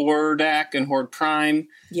voices Hordak and Horde Prime,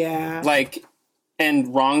 like,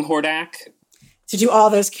 and Wrong Hordak, to do all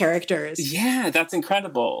those characters. Yeah, that's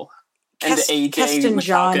incredible. And AJ Keston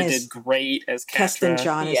John did great as Catra. Keston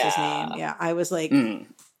John is his name. Yeah, I was like,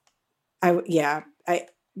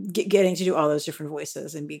 getting to do all those different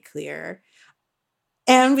voices and be clear.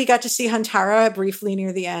 And we got to see Huntara briefly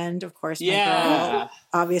near the end, of course. My girl,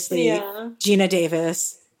 obviously, Gina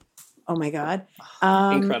Davis. Oh my God,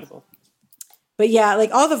 incredible! But yeah,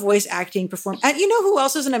 like all the voice acting and you know who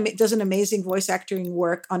else does an amazing voice acting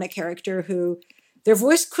work on a character who their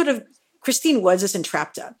voice could have. Christine Woods is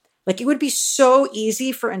Entrapta. Like it would be so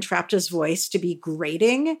easy for Entrapta's voice to be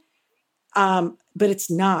grating, but it's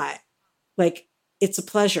not. Like it's a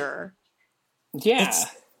pleasure. Yeah.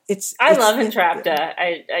 I love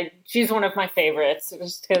Entrapta. She's one of my favorites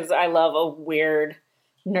just because I love a weird,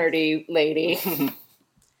 nerdy lady.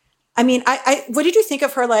 I mean, I what did you think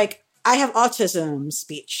of her, like, I have autism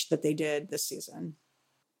speech that they did this season?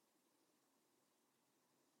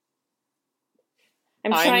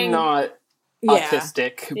 I'm not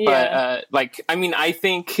autistic, but like, I mean, I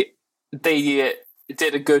think they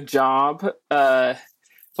did a good job.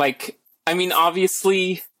 Like, I mean,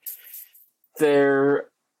 obviously, they're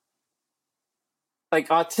like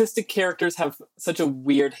autistic characters have such a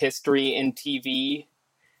weird history in TV.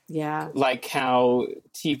 Yeah. Like how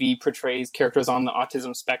TV portrays characters on the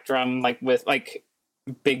autism spectrum, like with like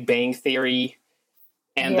Big Bang Theory,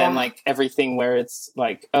 and then like everything where it's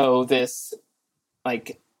like, oh, this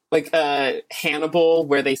like Hannibal,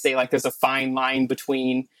 where they say like there's a fine line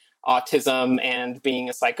between autism and being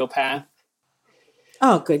a psychopath.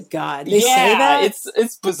 Oh, good God. They say that?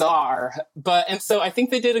 It's bizarre. And so I think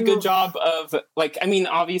they did a good job of, like, I mean,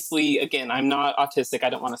 obviously, again, I'm not autistic. I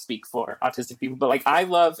don't want to speak for autistic people, but, like, I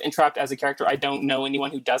love Entrapped as a character. I don't know anyone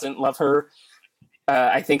who doesn't love her.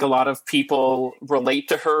 I think a lot of people relate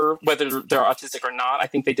to her, whether they're autistic or not. I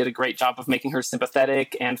think they did a great job of making her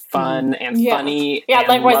sympathetic and fun and funny. Yeah,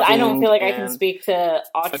 likewise, I don't feel like I can speak to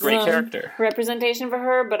autism a great character representation for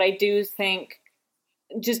her, but I do think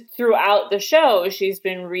just throughout the show, she's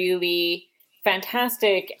been really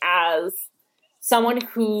fantastic as someone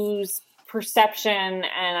whose perception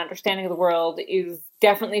and understanding of the world is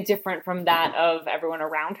definitely different from that of everyone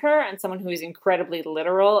around her, and someone who is incredibly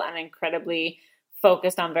literal and incredibly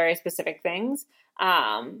focused on very specific things.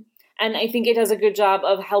 And I think it does a good job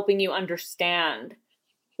of helping you understand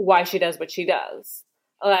why she does what she does.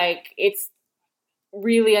 Like, it's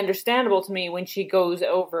really understandable to me when she goes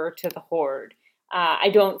over to the Horde. I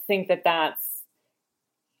don't think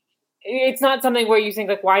it's not something where you think,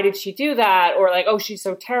 like, why did she do that? Or like, oh, she's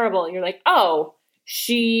so terrible. You're like, oh,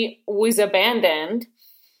 she was abandoned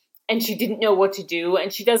and she didn't know what to do.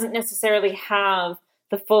 And she doesn't necessarily have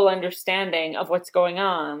the full understanding of what's going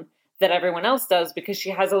on that everyone else does because she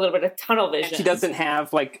has a little bit of tunnel vision. And she doesn't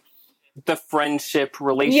have like the friendship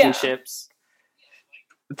relationships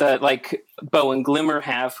that like Bo and Glimmer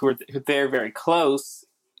have, who they're very close.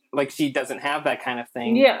 Like, she doesn't have that kind of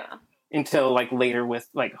thing. Yeah. Until like later with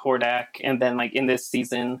like Hordak, and then like in this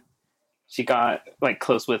season, she got like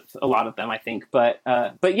close with a lot of them, I think. But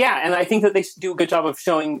yeah, and I think that they do a good job of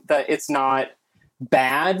showing that it's not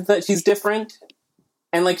bad that she's different.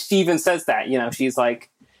 And like she even says that, you know, she's like,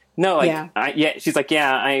 no, like, she's like,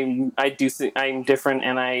 yeah, I'm different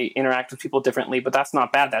and I interact with people differently, but that's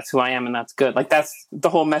not bad. That's who I am, and that's good. Like, that's the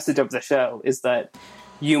whole message of the show, is that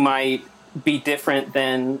you might be different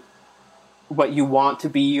than what you want to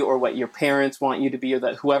be, or what your parents want you to be, or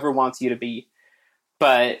that whoever wants you to be,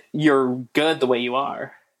 but you're good the way you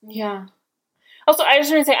are. Yeah. Also, I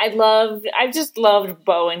just want to say I just loved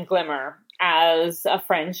Bo and Glimmer as a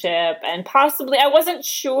friendship, and possibly, I wasn't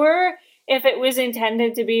sure if it was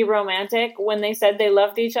intended to be romantic when they said they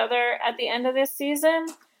loved each other at the end of this season.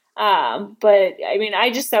 But I mean,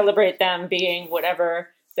 I just celebrate them being whatever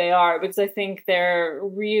they are, because I think they're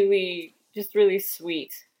really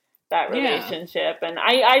sweet, that relationship. And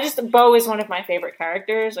I just, Bo is one of my favorite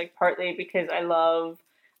characters, like partly because I love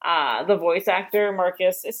the voice actor,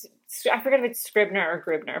 Marcus, I forget if it's Scribner or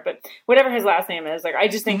Gribner, but whatever his last name is, like, I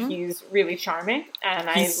just think he's really charming, and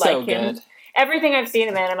He's I so like him. good. Everything I've seen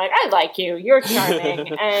him in, I'm like, I like you. You're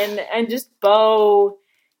charming. and just Bo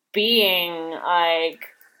being, like,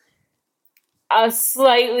 a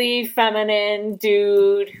slightly feminine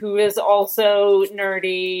dude who is also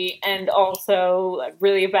nerdy and also, like,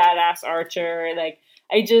 really a badass archer. Like,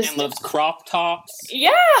 I just... And loves crop tops.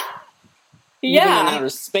 Yeah! Even in Yeah. outer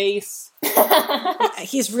space.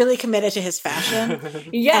 He's really committed to his fashion.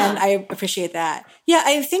 Yeah. And I appreciate that. Yeah,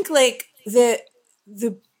 I think, like, the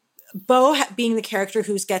Bo being the character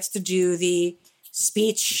who gets to do the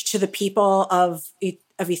speech to the people of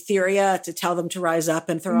Etheria to tell them to rise up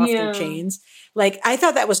and throw off their chains. Like, I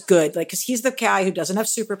thought that was good. Like, because he's the guy who doesn't have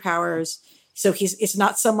superpowers. So it's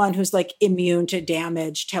not someone who's, like, immune to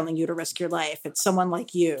damage telling you to risk your life. It's someone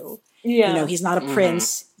like you. Yeah. You know, he's not a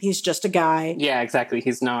prince. He's just a guy. Yeah, exactly.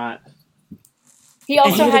 He's not. He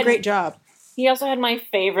did a great job. He also had my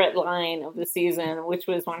favorite line of the season, which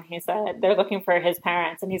was when he said, they're looking for his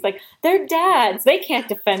parents. And he's like, they're dads. They can't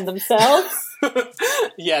defend themselves.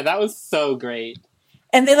 Yeah, that was so great.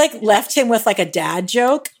 And they, like, left him with, like, a dad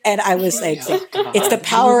joke. And I was like, it's the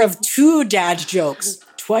power of 2 dad jokes.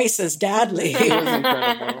 Twice as dadly. It was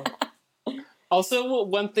incredible. Also,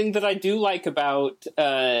 one thing that I do like about,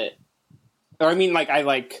 I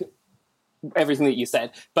like everything that you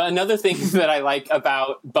said. But another thing that I like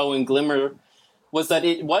about Bo and Glimmer was that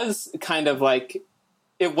it was kind of like,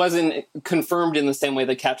 it wasn't confirmed in the same way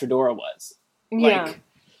that Catradora was. Yeah. Like,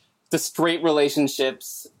 the straight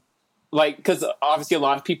relationships, like, because obviously a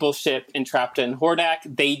lot of people ship Entrapta and Hordak.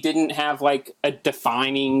 They didn't have, like, a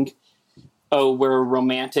defining, we're a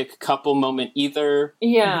romantic couple moment either.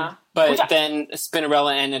 Yeah. But then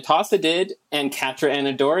Spinnerella and Natasa did, and Catra and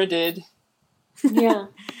Adora did. Yeah.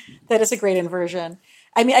 That is a great inversion.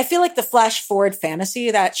 I mean, I feel like the flash forward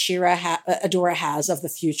fantasy that Adora has of the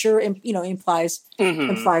future, implies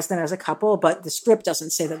them as a couple, but the script doesn't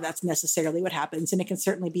say that that's necessarily what happens. And it can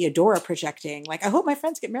certainly be Adora projecting, like, I hope my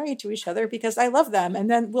friends get married to each other because I love them and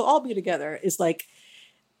then we'll all be together, is like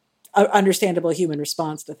an understandable human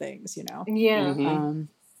response to things, you know? Yeah. Mm-hmm.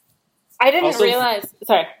 I didn't realize,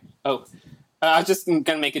 sorry. Oh, I was just going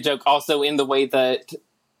to make a joke also in the way that,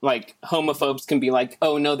 like, homophobes can be like,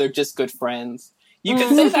 oh no, they're just good friends. You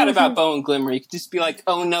can say that about Bo and Glimmer. You could just be like,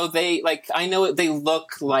 oh no, they, like, I know they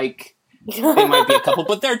look like they might be a couple,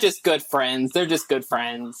 but they're just good friends. They're just good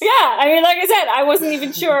friends. Yeah, I mean, like I said, I wasn't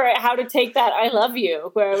even sure how to take that I love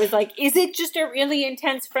you, where I was like, is it just a really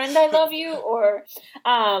intense friend I love you? Or,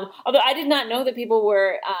 although I did not know that people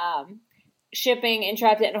were shipping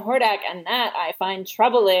Entrapta and Hordak, and that I find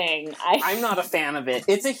troubling. I'm not a fan of it.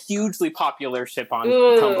 It's a hugely popular ship on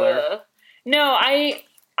Tumblr. No, I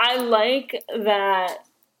like that.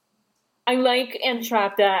 I like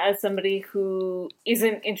Entrapta as somebody who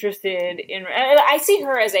isn't interested in... I see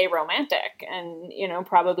her as aromantic and,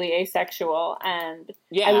 probably asexual. And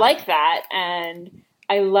I like that. And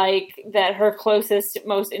I like that her closest,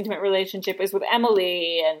 most intimate relationship is with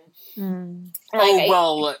Emily. And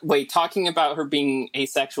wait, talking about her being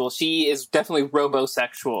asexual, she is definitely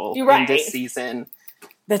robosexual in this season.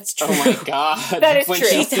 That's true. Oh my god. That is true.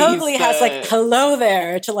 She totally has, like, hello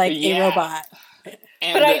there to, like, a robot.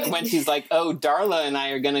 And when she's like, oh, Darla and I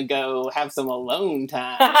are going to go have some alone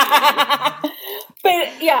time. But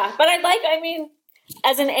I mean,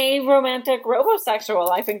 as an aromantic robosexual,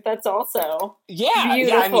 I think that's also beautiful.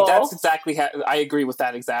 I mean, that's exactly how, I agree with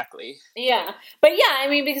that exactly. Yeah. But yeah, I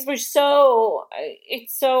mean, because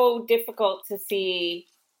it's so difficult to see,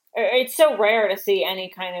 or it's so rare to see any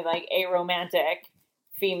kind of, like, aromantic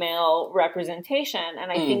female representation.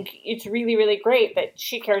 And I think it's really, really great that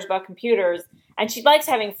she cares about computers and she likes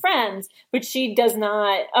having friends, but she does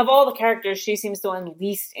not, of all the characters, she seems the one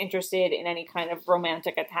least interested in any kind of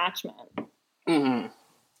romantic attachment. Mm-hmm.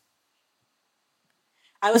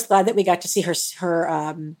 I was glad that we got to see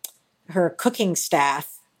her cooking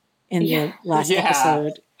staff in the last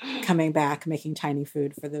episode coming back, making tiny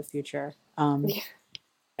food for the future.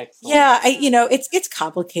 It's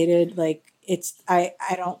complicated. Like, it's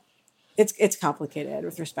complicated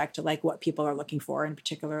with respect to, like, what people are looking for, in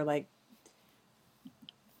particular, like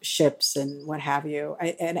ships and what have you.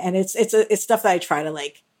 And it's stuff that I try to,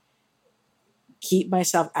 like, keep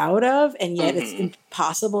myself out of, and yet it's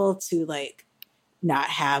impossible to, like, not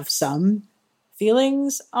have some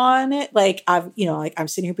feelings on it. Like, I'm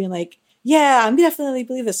sitting here being like, yeah, I'm definitely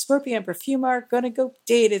believe the Scorpion and Perfume are going to go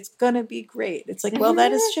date. It's going to be great. It's like, well,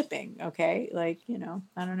 that is shipping. Okay. Like,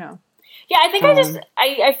 I don't know. Yeah, I think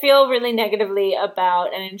I feel really negatively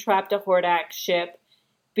about an Entrapta Hordak ship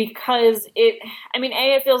because it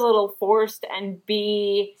feels a little forced, and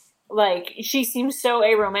B, like, she seems so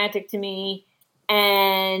aromantic to me,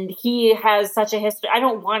 and he has such a history. I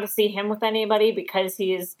don't want to see him with anybody because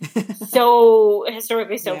he is so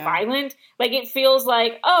historically so violent. Like, it feels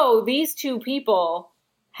like, oh, these two people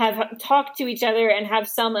have talked to each other and have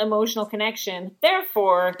some emotional connection,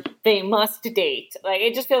 therefore they must date. Like,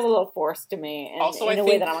 it just feels a little forced to me, and Also, in a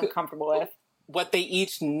way that I'm uncomfortable with. What they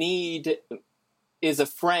each need is a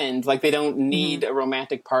friend. Like, they don't need a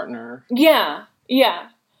romantic partner. Yeah.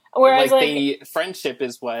 Whereas, friendship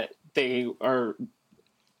is what they are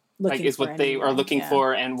looking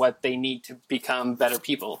for, and what they need to become better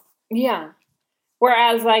people. Yeah.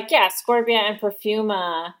 Whereas, Scorpia and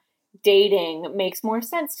Perfuma dating makes more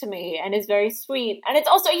sense to me and is very sweet. And it's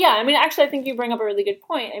also, actually, I think you bring up a really good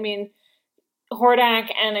point. I mean, Hordak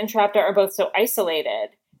and Entrapta are both so isolated.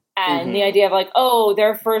 And the idea of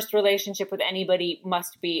their first relationship with anybody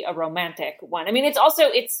must be a romantic one. I mean,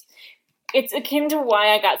 it's akin to why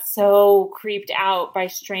I got so creeped out by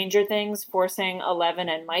Stranger Things forcing Eleven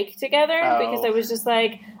and Mike together. Because I was just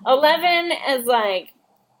like, Eleven is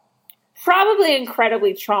probably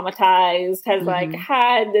incredibly traumatized, has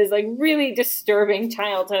had this really disturbing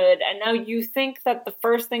childhood. And now you think that the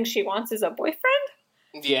first thing she wants is a boyfriend?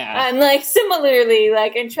 Yeah. And similarly,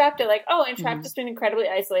 Entrapta, Entrapta's been incredibly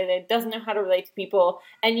isolated, doesn't know how to relate to people,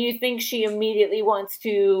 and you think she immediately wants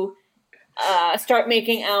to start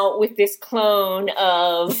making out with this clone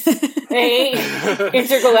of a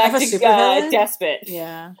intergalactic despot.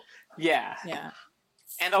 Yeah.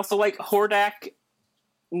 And also, Hordak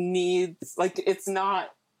needs, it's not,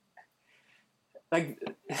 I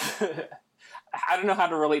don't know how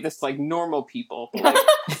to relate this to normal people. But,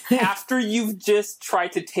 after you've just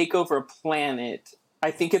tried to take over a planet,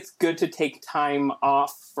 I think it's good to take time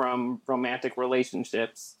off from romantic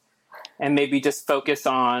relationships and maybe just focus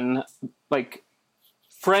on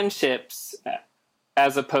friendships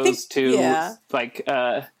as opposed to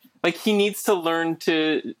he needs to learn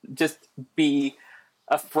to just be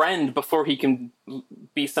a friend before he can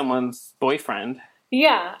be someone's boyfriend.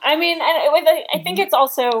 Yeah, I mean, I think it's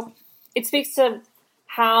also, it speaks to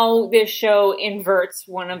how this show inverts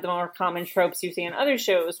one of the more common tropes you see in other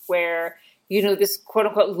shows where, this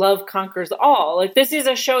quote-unquote love conquers all. This is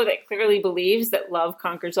a show that clearly believes that love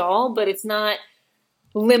conquers all, but it's not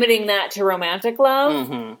limiting that to romantic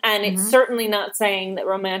love. And it's certainly not saying that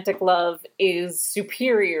romantic love is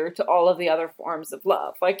superior to all of the other forms of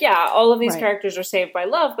love. All of these characters are saved by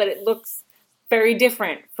love, but it looks very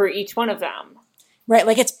different for each one of them. Right,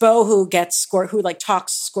 it's Bo who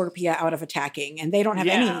talks Scorpia out of attacking, and they don't have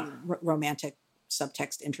any romantic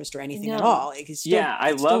subtext interest or anything at all.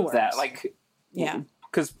 I love that.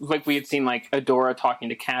 Because we had seen Adora talking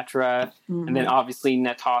to Catra, and then obviously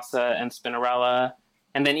Natasa and Spinnerella,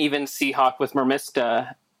 and then even Seahawk with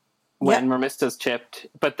Mermista when Mermista's chipped.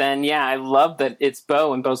 But then I love that it's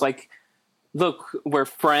Bo, and Bo's look, we're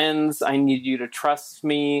friends. I need you to trust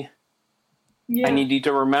me. Yeah. I need you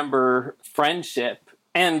to remember friendship.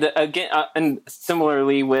 And again, and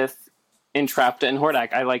similarly with Entrapta and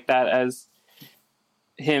Hordak, I like that as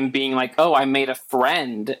him being I made a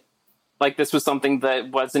friend. This was something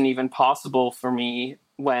that wasn't even possible for me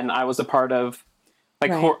when I was a part of,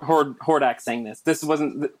 Hordak saying this.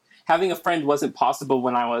 Having a friend wasn't possible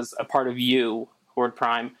when I was a part of you, Horde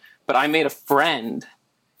Prime, but I made a friend.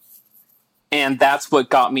 And that's what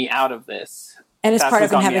got me out of this. And as part of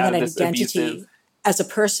him having an identity as a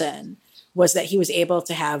person was that he was able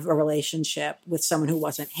to have a relationship with someone who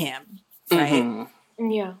wasn't him, right?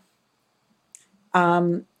 Yeah.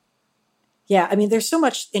 Yeah, I mean, there's so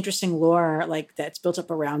much interesting lore that's built up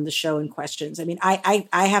around the show and questions. I mean, I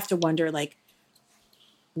have to wonder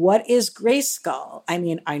what is Grayskull? I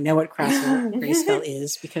mean, I know what Grayskull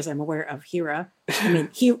is because I'm aware of Hera. I mean,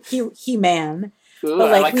 He-Man. Ooh,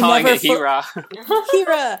 but I like calling it Hera.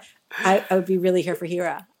 Hera. I would be really here for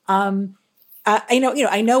Hera. I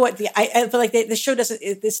know what but the show doesn't.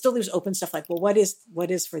 It still leaves open stuff what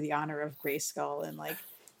is for the honor of Grayskull, and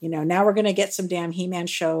now we're gonna get some damn He-Man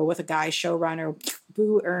show with a guy showrunner.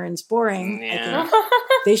 Boo earns boring. Yeah. I think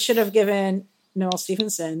they should have given Noel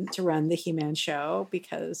Stephenson to run the He-Man show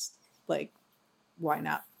because why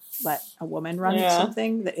not let a woman run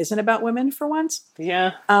something that isn't about women for once?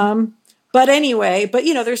 Yeah. But anyway,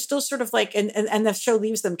 there's still sort of and the show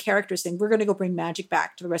leaves them characters saying, we're going to go bring magic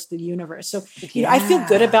back to the rest of the universe. So I feel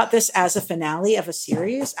good about this as a finale of a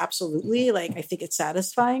series. Absolutely. I think it's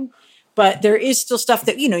satisfying, but there is still stuff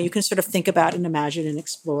that, you can sort of think about and imagine and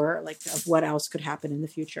explore of what else could happen in the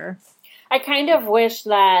future. I kind of wish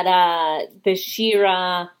that the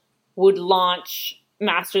She-Ra would launch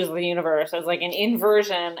Masters of the Universe as like an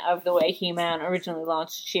inversion of the way He-Man originally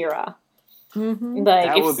launched She-Ra. Mm-hmm. Like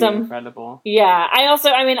That if would be incredible. Yeah,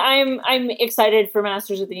 I'm excited for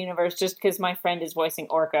Masters of the Universe just because my friend is voicing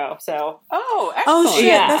Orko. So Oh, excellent. Oh shit,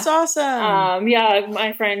 Yeah. that's awesome. yeah,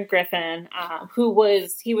 my friend Griffin,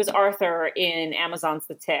 he was Arthur in Amazon's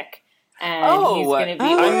The Tick, and he's gonna be.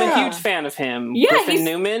 I'm yeah. a huge fan of him. Yeah, Griffin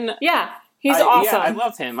Newman. Yeah, he's awesome. Yeah, I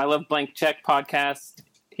love him. I love Blank Check podcast.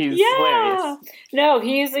 He's Yeah. hilarious. No,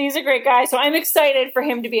 he's a great guy. So I'm excited for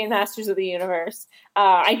him to be in Masters of the Universe.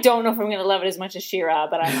 I don't know if I'm going to love it as much as She-Ra,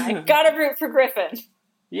 but I'm like, gotta root for Griffin.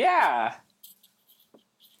 Yeah.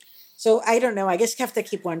 So I don't know. I guess you have to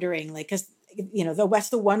keep wondering, like, because that's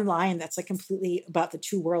the one line that's like completely about the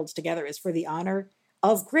two worlds together is for the honor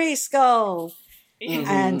of Grayskull. Mhm.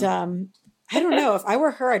 And I don't know. If I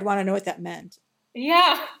were her, I'd want to know what that meant.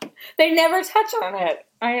 Yeah, they never touch on it.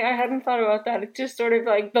 I hadn't thought about that. It's just sort of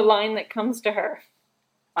like the line that comes to her.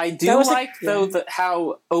 I do though,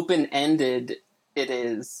 how open-ended it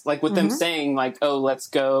is. Like, with them saying, like, oh, let's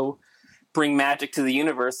go bring magic to the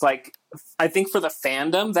universe. Like, I think for the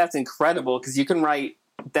fandom, that's incredible, because you can write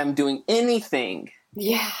them doing anything.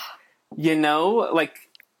 Yeah. Like,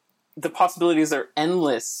 the possibilities are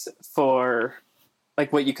endless for,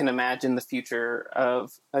 like, what you can imagine the future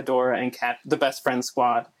of Adora and Cat, the Best Friend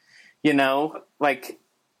Squad. Like,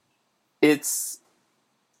 it's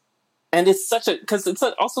such a, because it's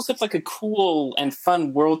also such like a cool and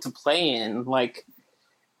fun world to play in, like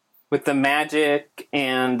with the magic,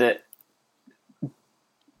 and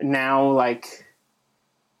now like,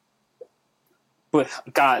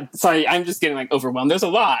 God, sorry, I'm just getting like overwhelmed. There's a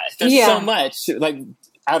lot. There's so much, like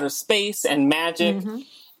outer space and magic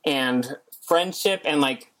and friendship and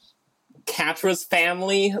like Catra's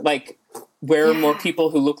family. Like, where are more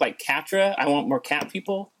people who look like Catra? I want more cat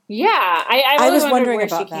people. Yeah, I was wondering wondering where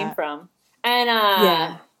about she came that. from.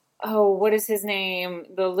 And oh, what is his name?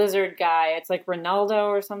 The lizard guy. It's like Ronaldo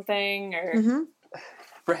or something, or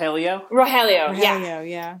Rogelio? Rogelio.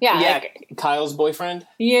 Yeah. Yeah, Kyle's boyfriend.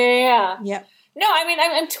 Yeah. Yep. No, I mean,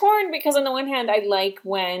 I'm torn because on the one hand, I like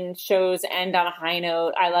when shows end on a high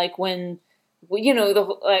note. I like when,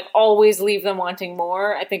 always leave them wanting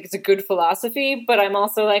more. I think it's a good philosophy, but I'm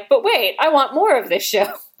also like, but wait, I want more of this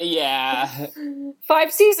show. Yeah.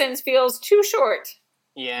 5 seasons feels too short.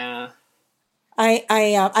 Yeah. I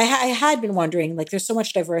had been wondering, like, there's so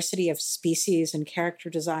much diversity of species and character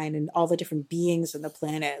design and all the different beings on the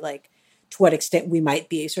planet, like, to what extent we might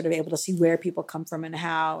be sort of able to see where people come from and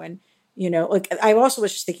how. And, like, I also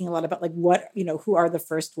was just thinking a lot about, like, what, who are the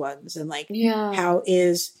first ones, and, like, how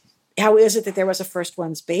is it that there was a first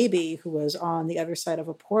one's baby who was on the other side of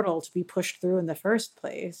a portal to be pushed through in the first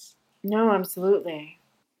place? No, absolutely.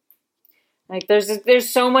 Like, there's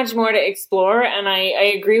so much more to explore, and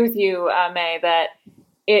I agree with you, May, that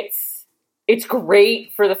it's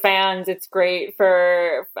great for the fans, it's great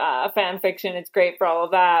for fan fiction, it's great for all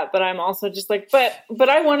of that, but I'm also just like, but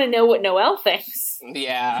I want to know what Noelle thinks.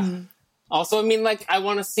 Yeah. Mm-hmm. Also, I mean, like, I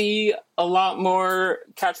want to see a lot more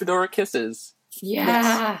Catradora kisses.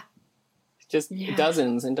 Yeah. Just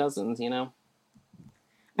dozens and dozens,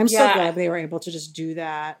 I'm so glad they were able to just do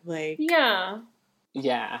that. Like, yeah.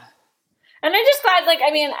 And I just glad, like, I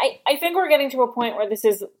mean, I think we're getting to a point where this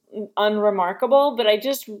is unremarkable, but I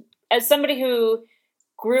just, as somebody who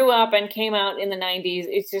grew up and came out in the 90s,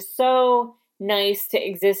 it's just so nice to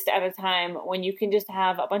exist at a time when you can just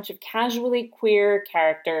have a bunch of casually queer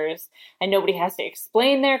characters and nobody has to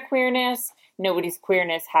explain their queerness. Nobody's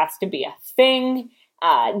queerness has to be a thing.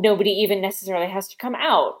 Nobody even necessarily has to come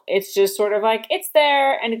out. It's just sort of like, it's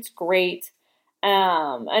there and it's great.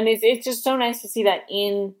 And it's just so nice to see that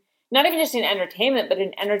in, not even just in entertainment, but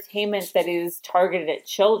in entertainment that is targeted at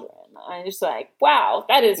children. I'm just like, wow,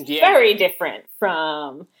 that is very different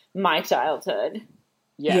from my childhood.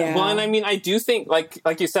 Yeah. Well, and I mean, I do think, like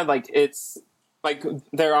you said, like, it's, like,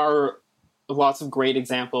 there are lots of great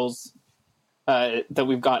examples that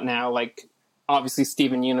we've got now, like, obviously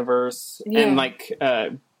Steven Universe, and, like,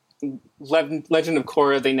 Legend of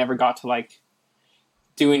Korra, they never got to, like,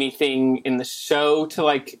 do anything in the show to,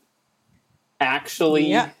 like,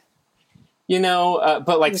 actually... but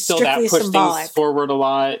like still that pushed things forward a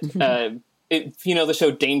lot. The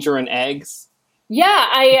show Danger and Eggs. Yeah,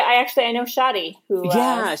 I know Shadi.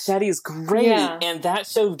 Shadi is great, and that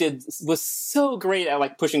show was so great at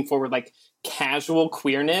like pushing forward like casual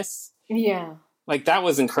queerness. Yeah, like that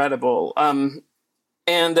was incredible.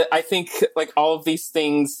 And I think like all of these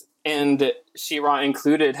things, and She-Ra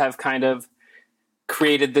included, have kind of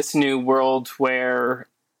created this new world where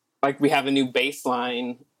like we have a new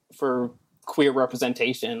baseline for queer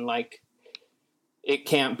representation. Like, it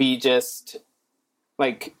can't be just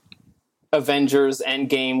like Avengers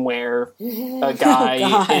Endgame where a guy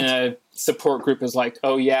in a support group is like,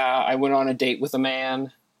 oh yeah, I went on a date with a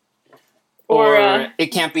man. Or it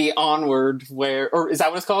can't be Onward, or is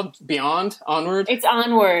that what it's called? Beyond? Onward? It's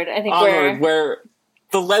Onward, I think. Onward, where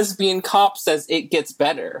the lesbian cop says it gets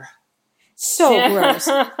better. So gross.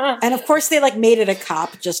 And of course they like made it a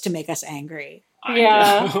cop just to make us angry.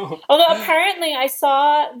 Yeah. Although apparently I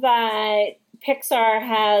saw that Pixar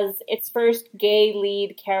has its first gay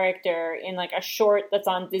lead character in like a short that's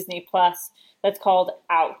on Disney Plus that's called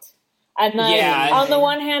Out. And like, on the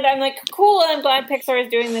one hand, I'm like, cool, I'm glad Pixar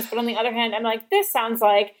is doing this. But on the other hand, I'm like, this sounds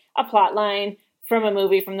like a plot line from a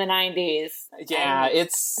movie from the 90s. Yeah,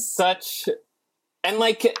 it's such... And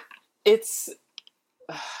like, it's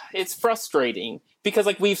frustrating because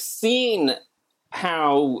like we've seen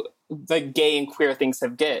how the gay and queer things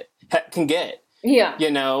can get. Yeah.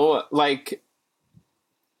 You know, like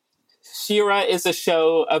She-Ra is a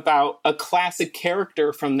show about a classic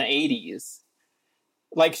character from the 80s.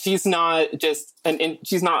 Like she's not just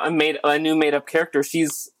she's not a new made up character.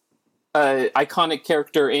 She's an iconic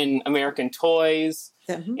character in American toys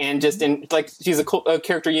and just in like she's a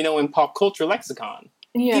character in pop culture lexicon.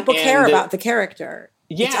 Yeah. People care about the character.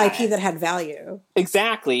 Yeah. It's IP that had value.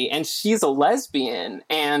 Exactly. And she's a lesbian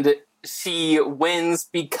and she wins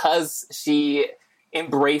because she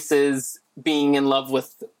embraces being in love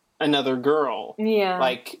with another girl. Yeah.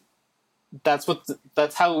 Like that's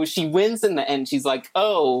how she wins in the end. She's like,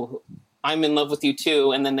 oh, I'm in love with you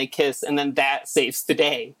too. And then they kiss and then that saves the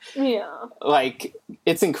day. Yeah. Like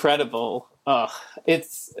it's incredible.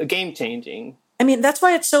 It's game changing. I mean, that's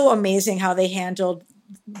why it's so amazing how they handled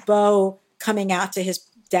Bo coming out to his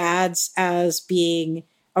dads as being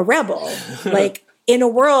a rebel. Like in a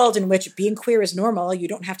world in which being queer is normal, you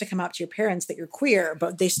don't have to come out to your parents that you're queer,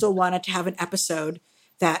 but they still wanted to have an episode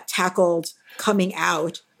that tackled coming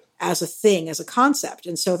out as a thing, as a concept.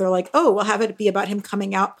 And so they're like, oh, we'll have it be about him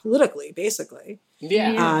coming out politically, basically.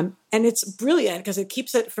 Yeah. And it's brilliant because it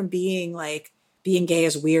keeps it from being like being gay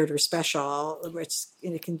is weird or special, which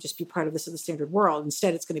it can just be part of the standard world.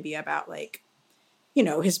 Instead, it's going to be about like,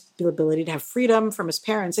 his ability to have freedom from his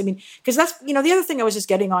parents. I mean, because that's, the other thing I was just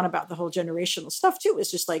getting on about the whole generational stuff too, is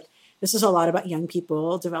just like, this is a lot about young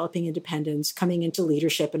people developing independence, coming into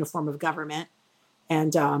leadership in a form of government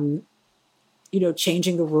and,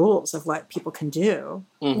 changing the rules of what people can do.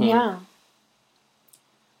 Mm-hmm. Yeah.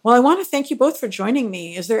 Well, I want to thank you both for joining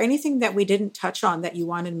me. Is there anything that we didn't touch on that you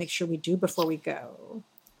wanted to make sure we do before we go?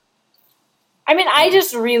 I mean, I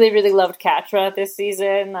just really, really loved Catra this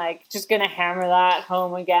season. Like, just going to hammer that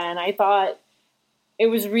home again. I thought it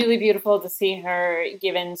was really beautiful to see her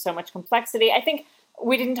given so much complexity. I think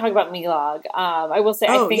we didn't talk about Milog. I will say,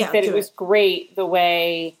 I think that it was great the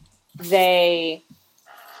way they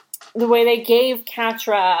gave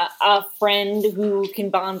Catra a friend who can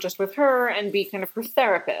bond just with her and be kind of her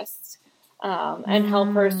therapist and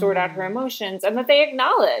help her sort out her emotions. And that they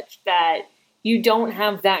acknowledged that you don't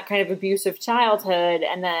have that kind of abusive childhood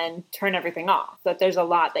and then turn everything off. That there's a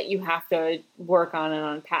lot that you have to work on and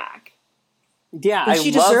unpack. Yeah, and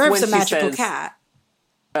she deserves a magical cat.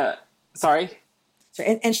 Sorry?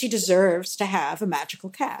 And she deserves to have a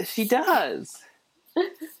magical cat. She does.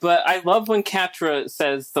 But I love when Catra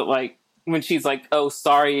says that, like, when she's like, oh,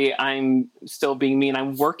 sorry, I'm still being mean,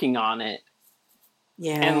 I'm working on it.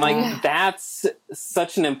 Yeah. And, like, that's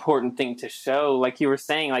such an important thing to show. Like you were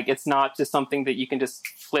saying, like, it's not just something that you can just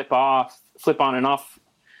flip on and off.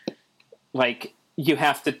 Like, you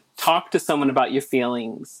have to talk to someone about your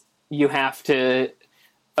feelings. You have to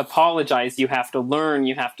apologize. You have to learn.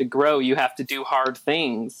 You have to grow. You have to do hard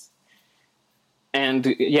things.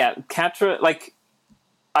 And, yeah, Catra, like,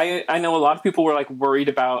 I know a lot of people were, like, worried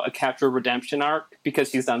about a Catra redemption arc because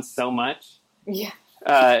she's done so much. Yeah.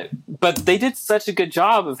 But they did such a good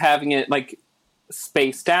job of having it like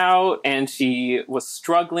spaced out, and she was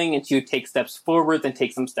struggling, and she would take steps forward, then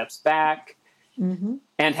take some steps back, and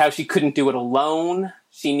how she couldn't do it alone.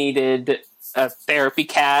 She needed a therapy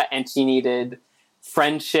cat, and she needed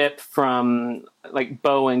friendship from like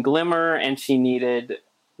Bo and Glimmer, and she needed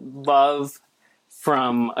love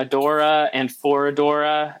from Adora and for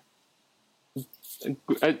Adora.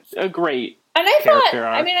 A great. And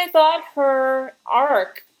I thought her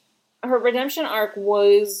arc, her redemption arc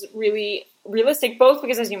was really realistic, both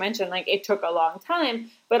because, as you mentioned, like, it took a long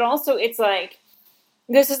time, but also it's like,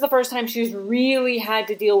 this is the first time she's really had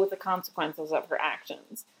to deal with the consequences of her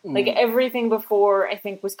actions. Like, everything before, I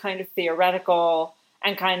think, was kind of theoretical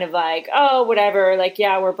and kind of like, oh, whatever, like,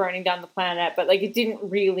 yeah, we're burning down the planet, but, like, it didn't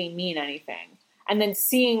really mean anything. And then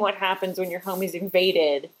seeing what happens when your home is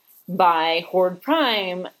invaded by Horde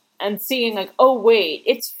Prime, and seeing like, oh wait,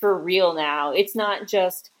 it's for real now. It's not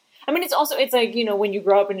just, I mean, it's like, you know, when you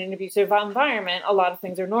grow up in an abusive environment, a lot of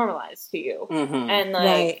things are normalized to you. And like,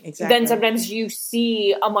 Right, exactly. then sometimes you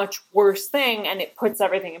see a much worse thing and it puts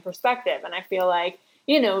everything in perspective. And I feel like,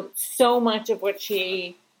 you know, so much of what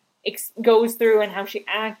she goes through and how she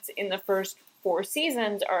acts in the first 4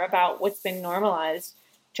 seasons are about what's been normalized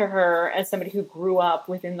to her as somebody who grew up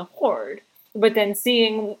within the Horde. But then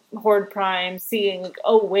seeing Horde Prime, seeing,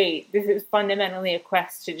 oh wait, this is fundamentally a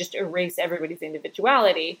quest to just erase everybody's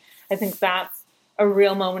individuality, I think that's a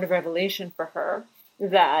real moment of revelation for her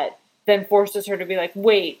that then forces her to be like,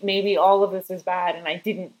 wait, maybe all of this is bad and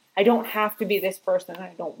I don't have to be this person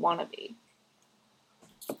I don't want to be.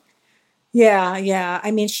 Yeah.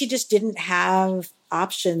 I mean, she just didn't have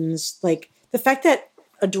options. Like the fact that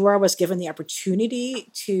Adora was given the opportunity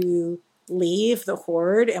to leave the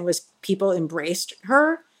Horde and people embraced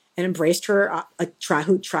her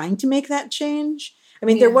trying to make that change. I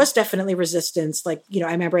mean, there was definitely resistance. Like, you know,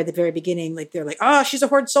 I remember at the very beginning, like they're like, oh, she's a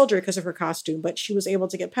Horde soldier because of her costume, but she was able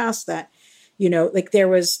to get past that. You know, like there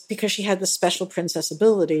was, because she had the special princess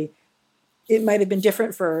ability, it might have been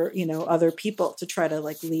different for, you know, other people to try to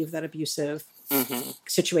like leave that abusive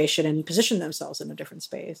situation and position themselves in a different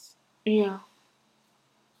space. Yeah.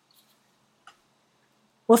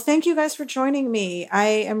 Well, thank you guys for joining me. I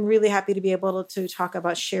am really happy to be able to talk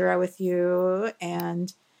about She-Ra with you.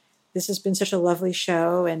 And this has been such a lovely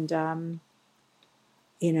show. And,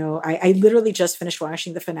 you know, I literally just finished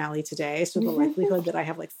watching the finale today. So the likelihood that I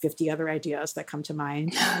have like 50 other ideas that come to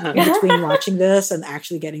mind in between watching this and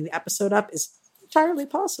actually getting the episode up is entirely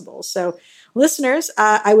possible. So listeners,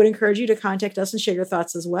 I would encourage you to contact us and share your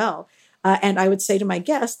thoughts as well. And I would say to my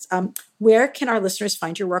guests, where can our listeners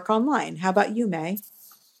find your work online? How about you, May?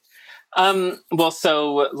 Well,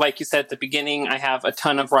 so like you said at the beginning, I have a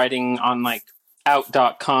ton of writing on like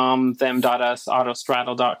out.com, them.us,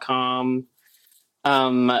 autostraddle.com.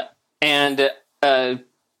 And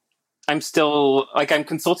I'm still like, I'm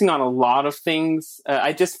consulting on a lot of things.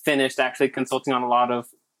 I just finished actually consulting on a lot of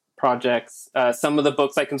projects. Some of the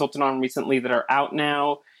books I consulted on recently that are out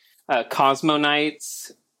now, Cosmo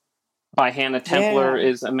Knights by Hannah Templar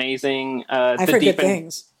is amazing. I've heard good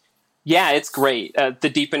things. Yeah, it's great. The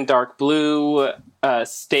Deep and Dark Blue,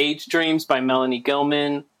 Stage Dreams by Melanie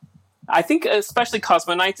Gilman. I think especially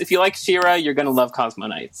Cosmo Knights. If you like She-Ra, you're going to love Cosmo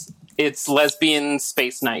Knights. It's lesbian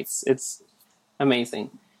space knights. It's amazing.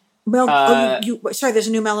 Well, sorry, there's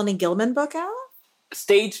a new Melanie Gilman book out?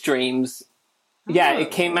 Stage Dreams. Yeah, it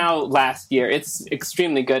came out last year. It's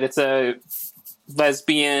extremely good. It's a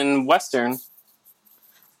lesbian Western.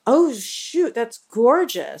 Oh, shoot. That's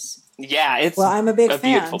gorgeous. Yeah, well, I'm a big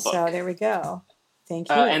fan, book. So there we go. Thank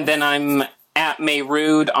you. And then I'm at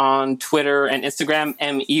Mayrude on Twitter and Instagram,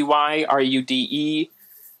 MEYRUDE,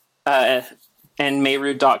 and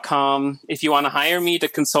Mayrude.com. If you want to hire me to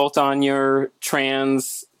consult on your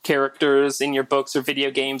trans characters in your books or video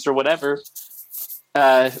games or whatever,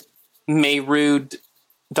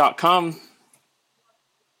 Mayrude.com.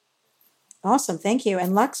 Awesome. Thank you.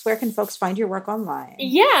 And Lux, where can folks find your work online?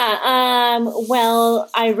 Yeah. Well,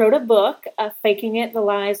 I wrote a book, Faking It, The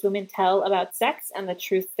Lies Women Tell About Sex and the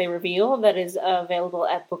Truth They Reveal, that is available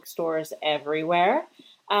at bookstores everywhere.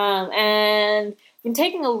 And been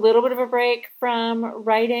taking a little bit of a break from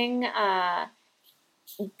writing,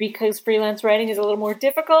 because freelance writing is a little more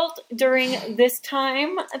difficult during this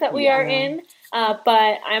time that we are in.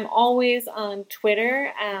 But I'm always on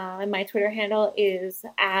Twitter, and my Twitter handle is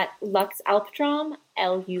at Lux Alptraum,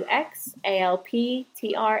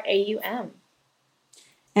 LuxAlptraum.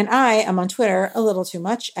 And I am on Twitter a little too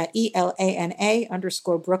much at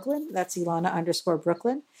ELANA_Brooklyn. That's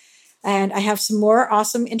Ilana_Brooklyn. And I have some more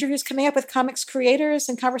awesome interviews coming up with comics creators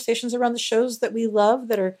and conversations around the shows that we love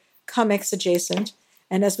that are comics adjacent.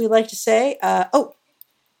 And as we like to say,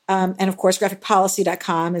 and of course,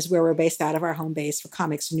 graphicpolicy.com is where we're based out of our home base for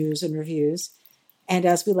comics news and reviews. And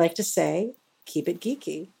as we like to say, keep it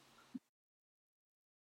geeky.